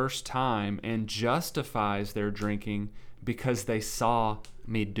the first time and justifies their drinking because they saw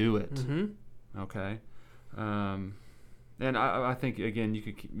me do it? Mm-hmm. Okay. And I think, again,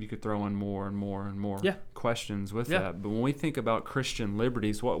 you could throw in more and more and more questions with that. But when we think about Christian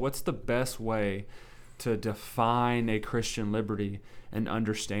liberties, what's the best way to define a Christian liberty and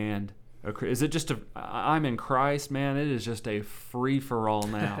understand? Is it just I'm in Christ, man? It is just a free-for-all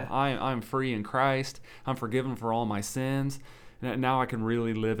now. I'm free in Christ. I'm forgiven for all my sins. Now I can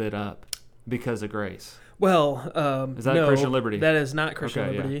really live it up because of grace. Well, is that Christian liberty? That is not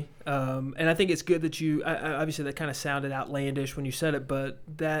Christian liberty. Yeah. And I think it's good that you, obviously that kind of sounded outlandish when you said it, but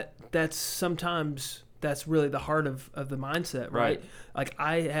that's sometimes that's really the heart of the mindset, right? Like,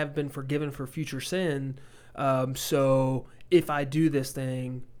 I have been forgiven for future sin, so if I do this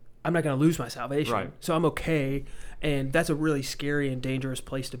thing, I'm not going to lose my salvation. Right. So I'm okay, and that's a really scary and dangerous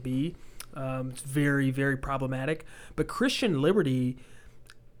place to be. It's very, very problematic. But Christian liberty,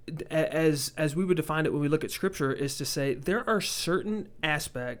 as we would define it when we look at Scripture, is to say there are certain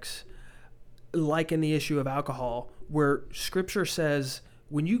aspects, like in the issue of alcohol, where Scripture says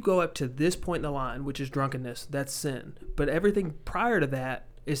when you go up to this point in the line, which is drunkenness, that's sin. But everything prior to that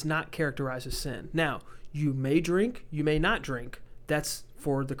is not characterized as sin. Now, you may drink, you may not drink. That's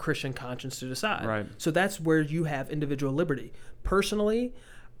for the Christian conscience to decide. Right. So that's where you have individual liberty. Personally,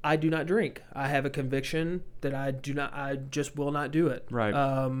 I do not drink. I have a conviction that I just will not do it. Right.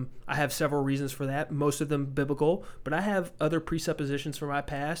 I have several reasons for that, most of them biblical, but I have other presuppositions from my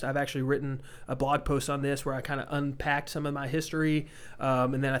past. I've actually written a blog post on this where I kind of unpacked some of my history,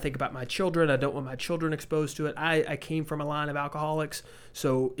 and then I think about my children. I don't want my children exposed to it. I came from a line of alcoholics,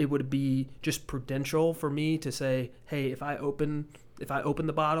 so it would be just prudential for me to say, hey, if I open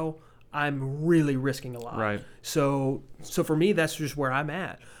the bottle, I'm really risking a lot. Right. So for me, that's just where I'm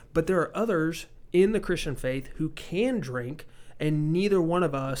at. But there are others in the Christian faith who can drink, and neither one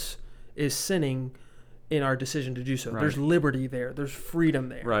of us is sinning in our decision to do so. Right. There's liberty there. There's freedom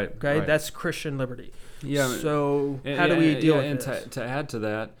there. Right. Okay? Right. That's Christian liberty. Yeah. So how do we deal with this? And to add to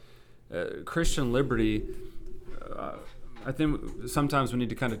that, Christian liberty, I think sometimes we need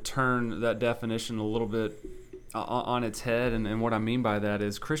to kind of turn that definition a little bit on its head, and what I mean by that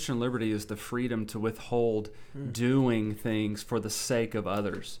is Christian liberty is the freedom to withhold doing things for the sake of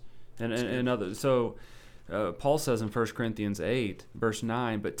others and others. So Paul says in 1 Corinthians 8 verse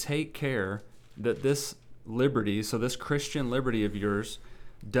 9, but take care that this liberty, so this Christian liberty of yours,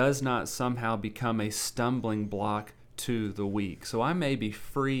 does not somehow become a stumbling block to the weak. So I may be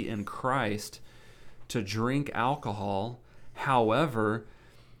free in Christ to drink alcohol. However,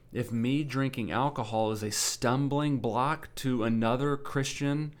 if me drinking alcohol is a stumbling block to another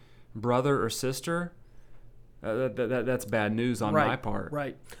Christian brother or sister, that's bad news on my part.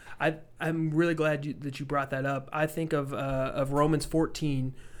 Right. I'm really glad that you brought that up. I think of Romans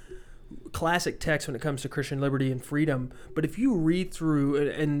 14, classic text when it comes to Christian liberty and freedom. But if you read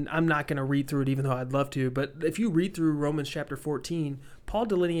through, and I'm not going to read through it even though I'd love to, but if you read through Romans chapter 14, Paul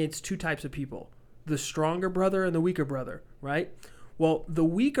delineates two types of people, the stronger brother and the weaker brother, right? Well, the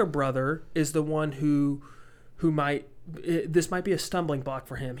weaker brother is the one who this might be a stumbling block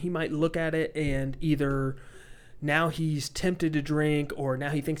for him. He might look at it and either now he's tempted to drink, or now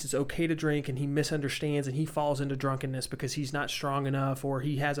he thinks it's okay to drink and he misunderstands and he falls into drunkenness because he's not strong enough, or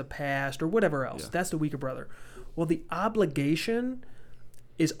he has a past, or whatever else. Yeah. That's the weaker brother. Well, the obligation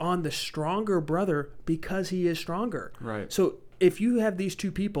is on the stronger brother because he is stronger. Right. So if you have these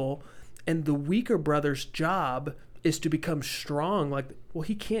two people and the weaker brother's job is to become strong, well,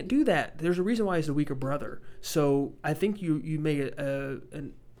 he can't do that. There's a reason why he's the weaker brother. So I think you made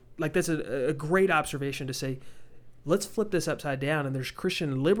that's a great observation to say, let's flip this upside down, and there's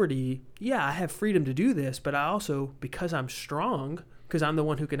Christian liberty. Yeah, I have freedom to do this, but I also, because I'm strong, because I'm the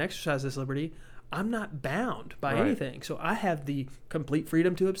one who can exercise this liberty, I'm not bound by anything. So I have the complete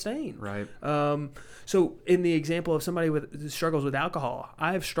freedom to abstain. Right. So in the example of somebody who struggles with alcohol,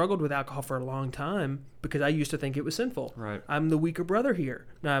 I have struggled with alcohol for a long time because I used to think it was sinful. Right. I'm the weaker brother here.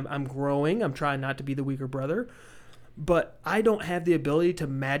 Now I'm growing. I'm trying not to be the weaker brother. But I don't have the ability to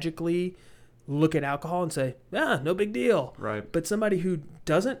magically look at alcohol and say, no big deal. Right. But somebody who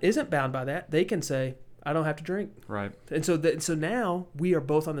isn't bound by that, they can say, I don't have to drink. Right. And so now we are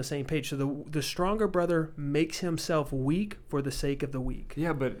both on the same page. So the stronger brother makes himself weak for the sake of the weak.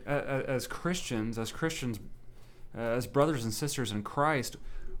 Yeah, but as Christians, as brothers and sisters in Christ,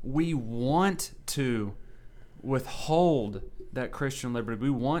 we want to withhold that Christian liberty. We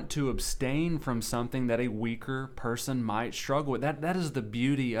want to abstain from something that a weaker person might struggle with. That is the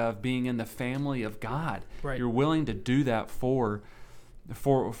beauty of being in the family of God. Right. You're willing to do that for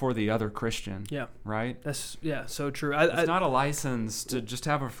the other Christian. Yeah. Right? That's so true. It's not a license to just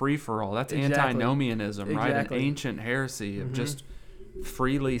have a free-for-all. That's antinomianism, right? Exactly. An ancient heresy of just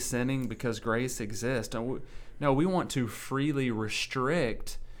freely sinning because grace exists. No, we want to freely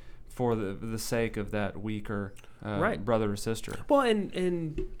restrict for the sake of that weaker brother or sister. Well,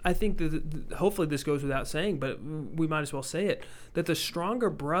 and I think that hopefully this goes without saying, but we might as well say it, that the stronger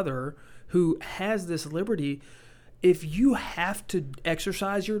brother who has this liberty, if you have to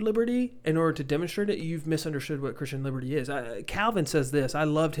exercise your liberty in order to demonstrate it, you've misunderstood what Christian liberty is. Calvin says this. I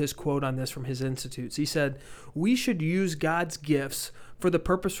loved his quote on this from his Institutes. He said, "We should use God's gifts for the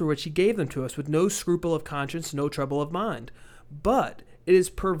purpose for which he gave them to us, with no scruple of conscience, no trouble of mind. But it is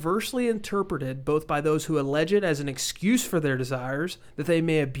perversely interpreted both by those who allege it as an excuse for their desires, that they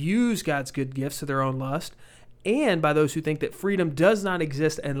may abuse God's good gifts to their own lust, and by those who think that freedom does not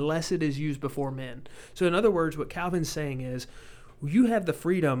exist unless it is used before men." So in other words, what Calvin's saying is, you have the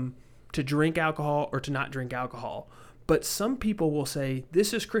freedom to drink alcohol or to not drink alcohol. But some people will say,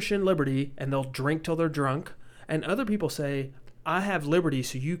 this is Christian liberty, and they'll drink till they're drunk. And other people say, I have liberty,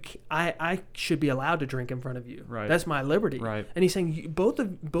 so I should be allowed to drink in front of you. Right. That's my liberty. Right. And he's saying both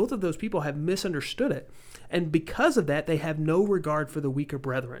of those people have misunderstood it. And because of that, they have no regard for the weaker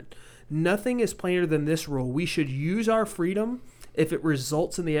brethren. Nothing is plainer than this rule. We should use our freedom if it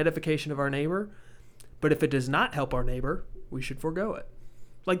results in the edification of our neighbor, but if it does not help our neighbor, we should forego it.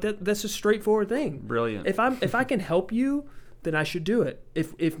 Like that's a straightforward thing. Brilliant. If I can help you, then I should do it.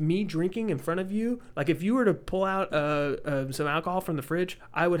 If me drinking in front of you, like if you were to pull out some alcohol from the fridge,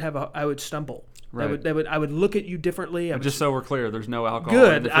 I would stumble. Right. I would look at you differently. Just so we're clear, there's no alcohol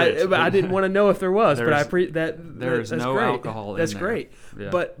good. in the fridge. I didn't want to know if there was, but there's that's no great. alcohol in That's there. great. Yeah.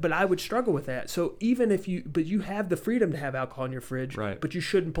 But I would struggle with that. So even if you have the freedom to have alcohol in your fridge, right. but you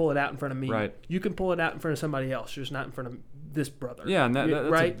shouldn't pull it out in front of me. Right. You can pull it out in front of somebody else, just not in front of this brother. Yeah, and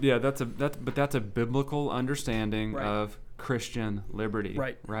right. That's a biblical understanding Right. of Christian liberty.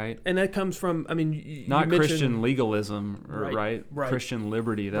 Right. Right. And that comes from, not you Christian legalism, Right. Christian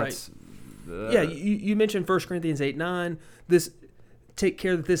liberty. That's you mentioned 1 Corinthians 8:9. This, take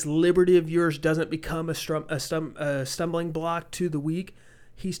care that this liberty of yours doesn't become a stumbling block to the weak.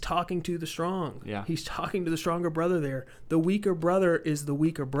 He's talking to the strong. Yeah. He's talking to the stronger brother there. The weaker brother is the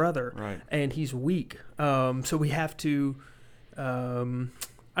weaker brother. Right. And he's weak. So we have to, I don't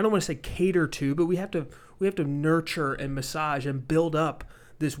want to say cater to, but we have to nurture and massage and build up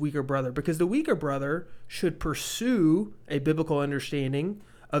this weaker brother, because the weaker brother should pursue a biblical understanding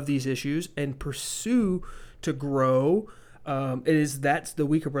of these issues and pursue to grow. That's the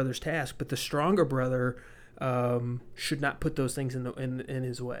weaker brother's task, but the stronger brother should not put those things in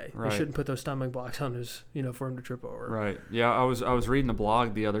his way. Right. He shouldn't put those stumbling blocks on his, for him to trip over. Right. Yeah, I was reading the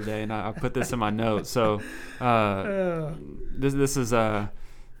blog the other day, and I put this in my notes. So this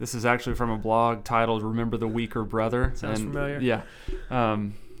is actually from a blog titled "Remember the Weaker Brother." Sounds familiar. Yeah.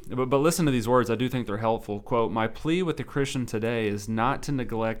 But listen to these words. I do think they're helpful. Quote, "My plea with the Christian today is not to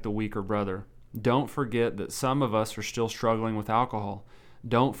neglect the weaker brother. Don't forget that some of us are still struggling with alcohol.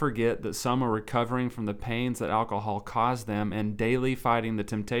 Don't forget that some are recovering from the pains that alcohol caused them and daily fighting the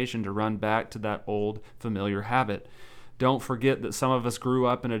temptation to run back to that old familiar habit. Don't forget that some of us grew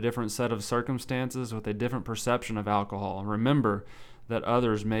up in a different set of circumstances with a different perception of alcohol. Remember that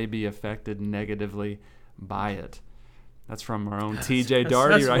others may be affected negatively by it." That's from our own TJ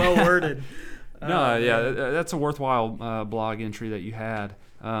Darty, that's right? Well worded. That's a worthwhile blog entry that you had,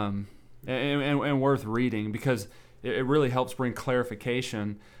 and worth reading, because it really helps bring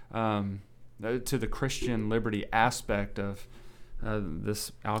clarification to the Christian liberty aspect of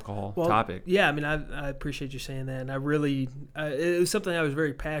this alcohol topic. Yeah, I appreciate you saying that, and I really it was something I was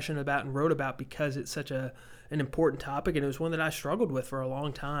very passionate about and wrote about because it's such an important topic, and it was one that I struggled with for a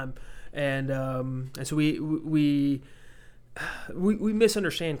long time, and so we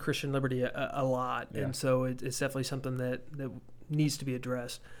misunderstand Christian liberty a lot, and so it's definitely something that needs to be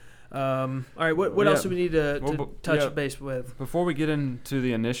addressed. All right, what else do we need to touch base with? Before we get into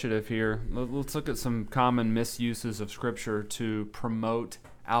the initiative here, let's look at some common misuses of Scripture to promote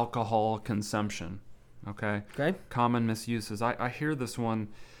alcohol consumption. Okay? Common misuses. I hear this one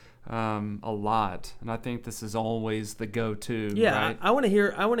a lot, and I think this is always the go-to. Yeah, right? I want to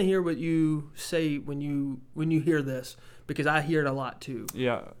hear what you say when you hear this, because I hear it a lot too.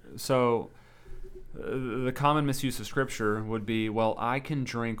 Yeah. So the common misuse of Scripture would be, well, I can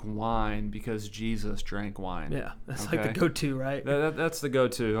drink wine because Jesus drank wine. Yeah, that's like the go-to, right? That's the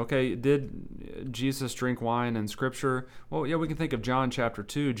go-to. Okay, did Jesus drink wine in Scripture? Well, yeah, we can think of John chapter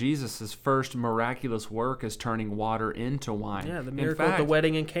 2. Jesus' first miraculous work is turning water into wine. Yeah, the miracle at the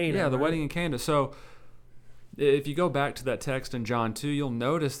wedding in Cana. Yeah, the right? wedding in Cana. So if you go back to that text in John 2, you'll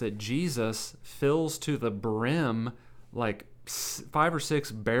notice that Jesus fills to the brim like 5 or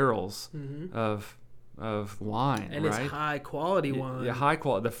 6 barrels of wine, and right? it's high quality wine. Yeah, high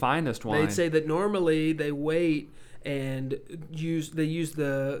quality, the finest wine. They'd say that normally they wait and use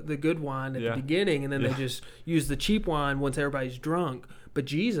the good wine at the beginning, and then they just use the cheap wine once everybody's drunk. But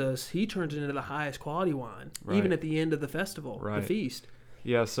Jesus, he turns it into the highest quality wine, even at the end of the festival, the feast.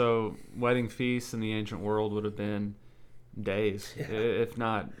 Yeah, so wedding feasts in the ancient world would have been days, if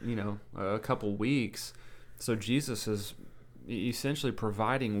not, a couple weeks. So Jesus is essentially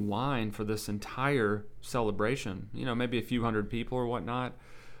providing wine for this entire celebration, maybe a few hundred people or whatnot.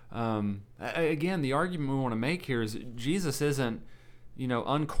 Again, the argument we want to make here is Jesus isn't,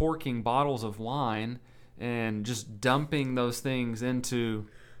 uncorking bottles of wine and just dumping those things into...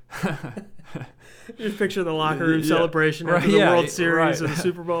 Just picture the locker room celebration after the World Series or the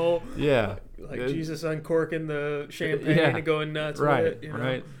Super Bowl. Yeah. Like Jesus uncorking the champagne and going nuts with it.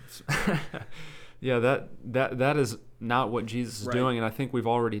 Right. Yeah, that is not what Jesus is doing, and I think we've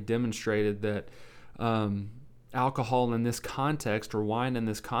already demonstrated that alcohol in this context, or wine in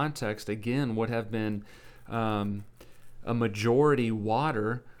this context, again, would have been a majority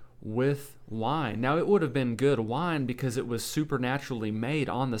water with wine. Now, it would have been good wine because it was supernaturally made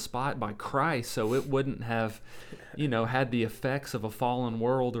on the spot by Christ, so it wouldn't have, had the effects of a fallen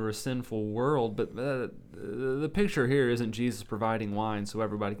world or a sinful world. But the picture here isn't Jesus providing wine so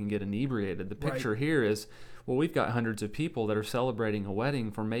everybody can get inebriated. The picture here is, well, we've got hundreds of people that are celebrating a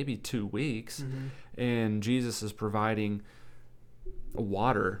wedding for maybe 2 weeks, and Jesus is providing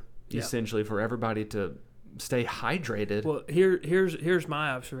water, essentially, for everybody to stay hydrated. Well, here's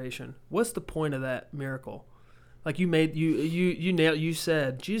my observation. What's the point of that miracle? Like you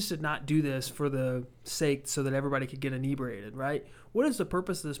said Jesus did not do this for the sake so that everybody could get inebriated, right? What is the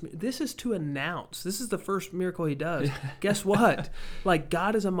purpose of this? This is to announce. This is the first miracle he does. Guess what? Like,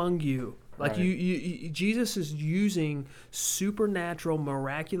 God is among you. Like Jesus is using supernatural,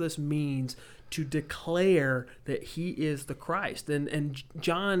 miraculous means to declare that he is the Christ. And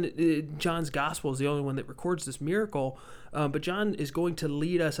John's gospel is the only one that records this miracle, but John is going to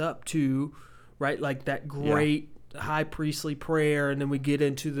lead us up to, like that great high priestly prayer, and then we get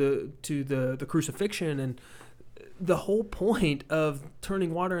into the crucifixion. And the whole point of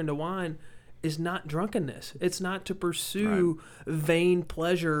turning water into wine is not drunkenness. It's not to pursue vain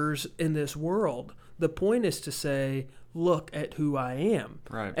pleasures in this world. The point is to say, look at who I am.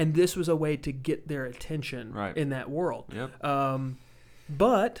 Right. And this was a way to get their attention in that world. Yep.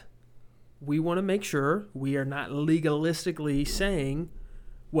 But we want to make sure we are not legalistically saying,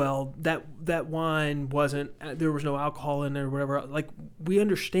 well, that wine wasn't, there was no alcohol in there or whatever. Like, we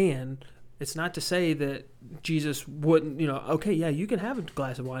understand. It's not to say that Jesus wouldn't, okay, yeah, you can have a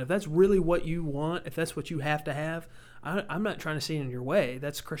glass of wine. If that's really what you want, if that's what you have to have, I'm not trying to stand in your way.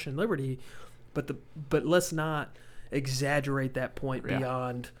 That's Christian liberty. But let's not exaggerate that point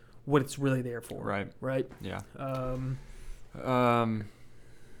beyond what it's really there for. Right? Yeah.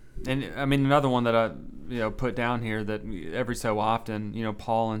 And I mean, another one that I put down here, that every so often,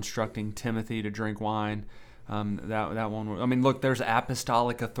 Paul instructing Timothy to drink wine. That one. I mean, look, there's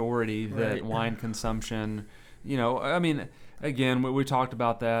apostolic authority that wine consumption. I mean, again, we talked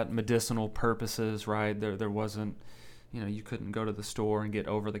about that, medicinal purposes, right? There wasn't, you couldn't go to the store and get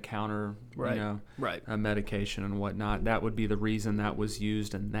over the counter, medication and whatnot. That would be the reason that was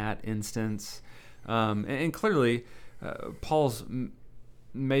used in that instance. And clearly, Paul's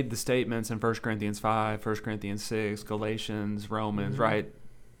made the statements in 1 Corinthians 5, 1 Corinthians 6, Galatians, Romans, right?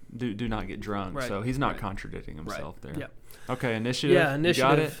 Do not get drunk. So he's not contradicting himself there. Yeah. Okay, initiative. Yeah,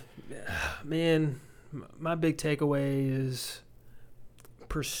 initiative. You got it? Man, my big takeaway is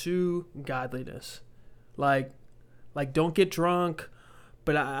pursue godliness. Like don't get drunk,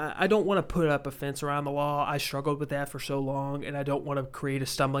 but I don't want to put up a fence around the law. I struggled with that for so long, and I don't want to create a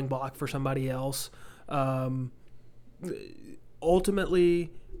stumbling block for somebody else.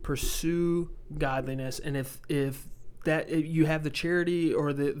 Ultimately, pursue godliness, and if that you have the charity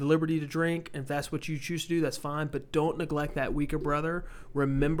or the liberty to drink, and if that's what you choose to do, that's fine. But don't neglect that weaker brother.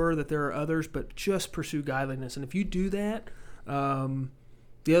 Remember that there are others, but just pursue godliness. And if you do that,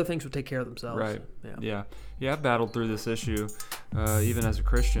 the other things will take care of themselves. Right. Yeah. I've battled through this issue, even as a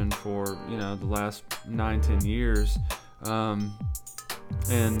Christian, for the last 9-10 years,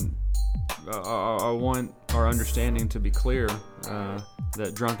 and I want our understanding to be clear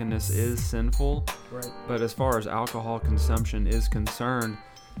that drunkenness is sinful. Right. But as far as alcohol consumption is concerned,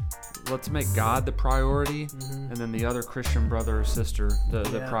 let's make God the priority, and then the other Christian brother or sister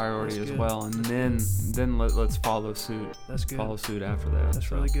the priority as well, and then let's follow suit. That's good. Follow suit after that.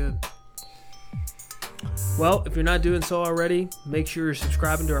 That's really good. Well, if you're not doing so already, make sure you're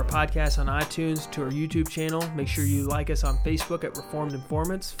subscribing to our podcast on iTunes, to our YouTube channel. Make sure you like us on Facebook at Reformed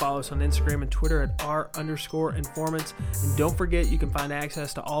Informants. Follow us on Instagram and Twitter at _informants. And don't forget, you can find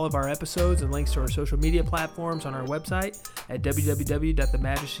access to all of our episodes and links to our social media platforms on our website at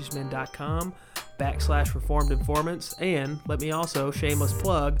www.themajesties.com/Reformed Informants. And let me also, shameless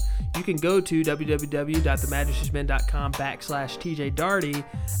plug, you can go to www.themajesties.com/TJ Darty,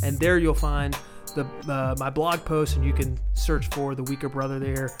 and there you'll find my blog post, and you can search for the Weaker Brother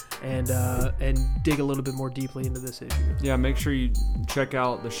there and dig a little bit more deeply into this issue. Yeah, make sure you check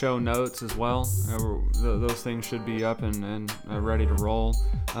out the show notes as well. Those things should be up and ready to roll.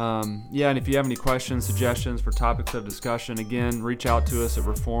 And if you have any questions, suggestions for topics of discussion, again, reach out to us at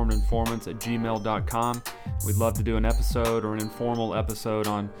reformedinformants@gmail.com. We'd love to do an episode or an informal episode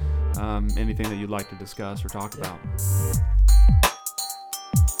on anything that you'd like to discuss or talk about.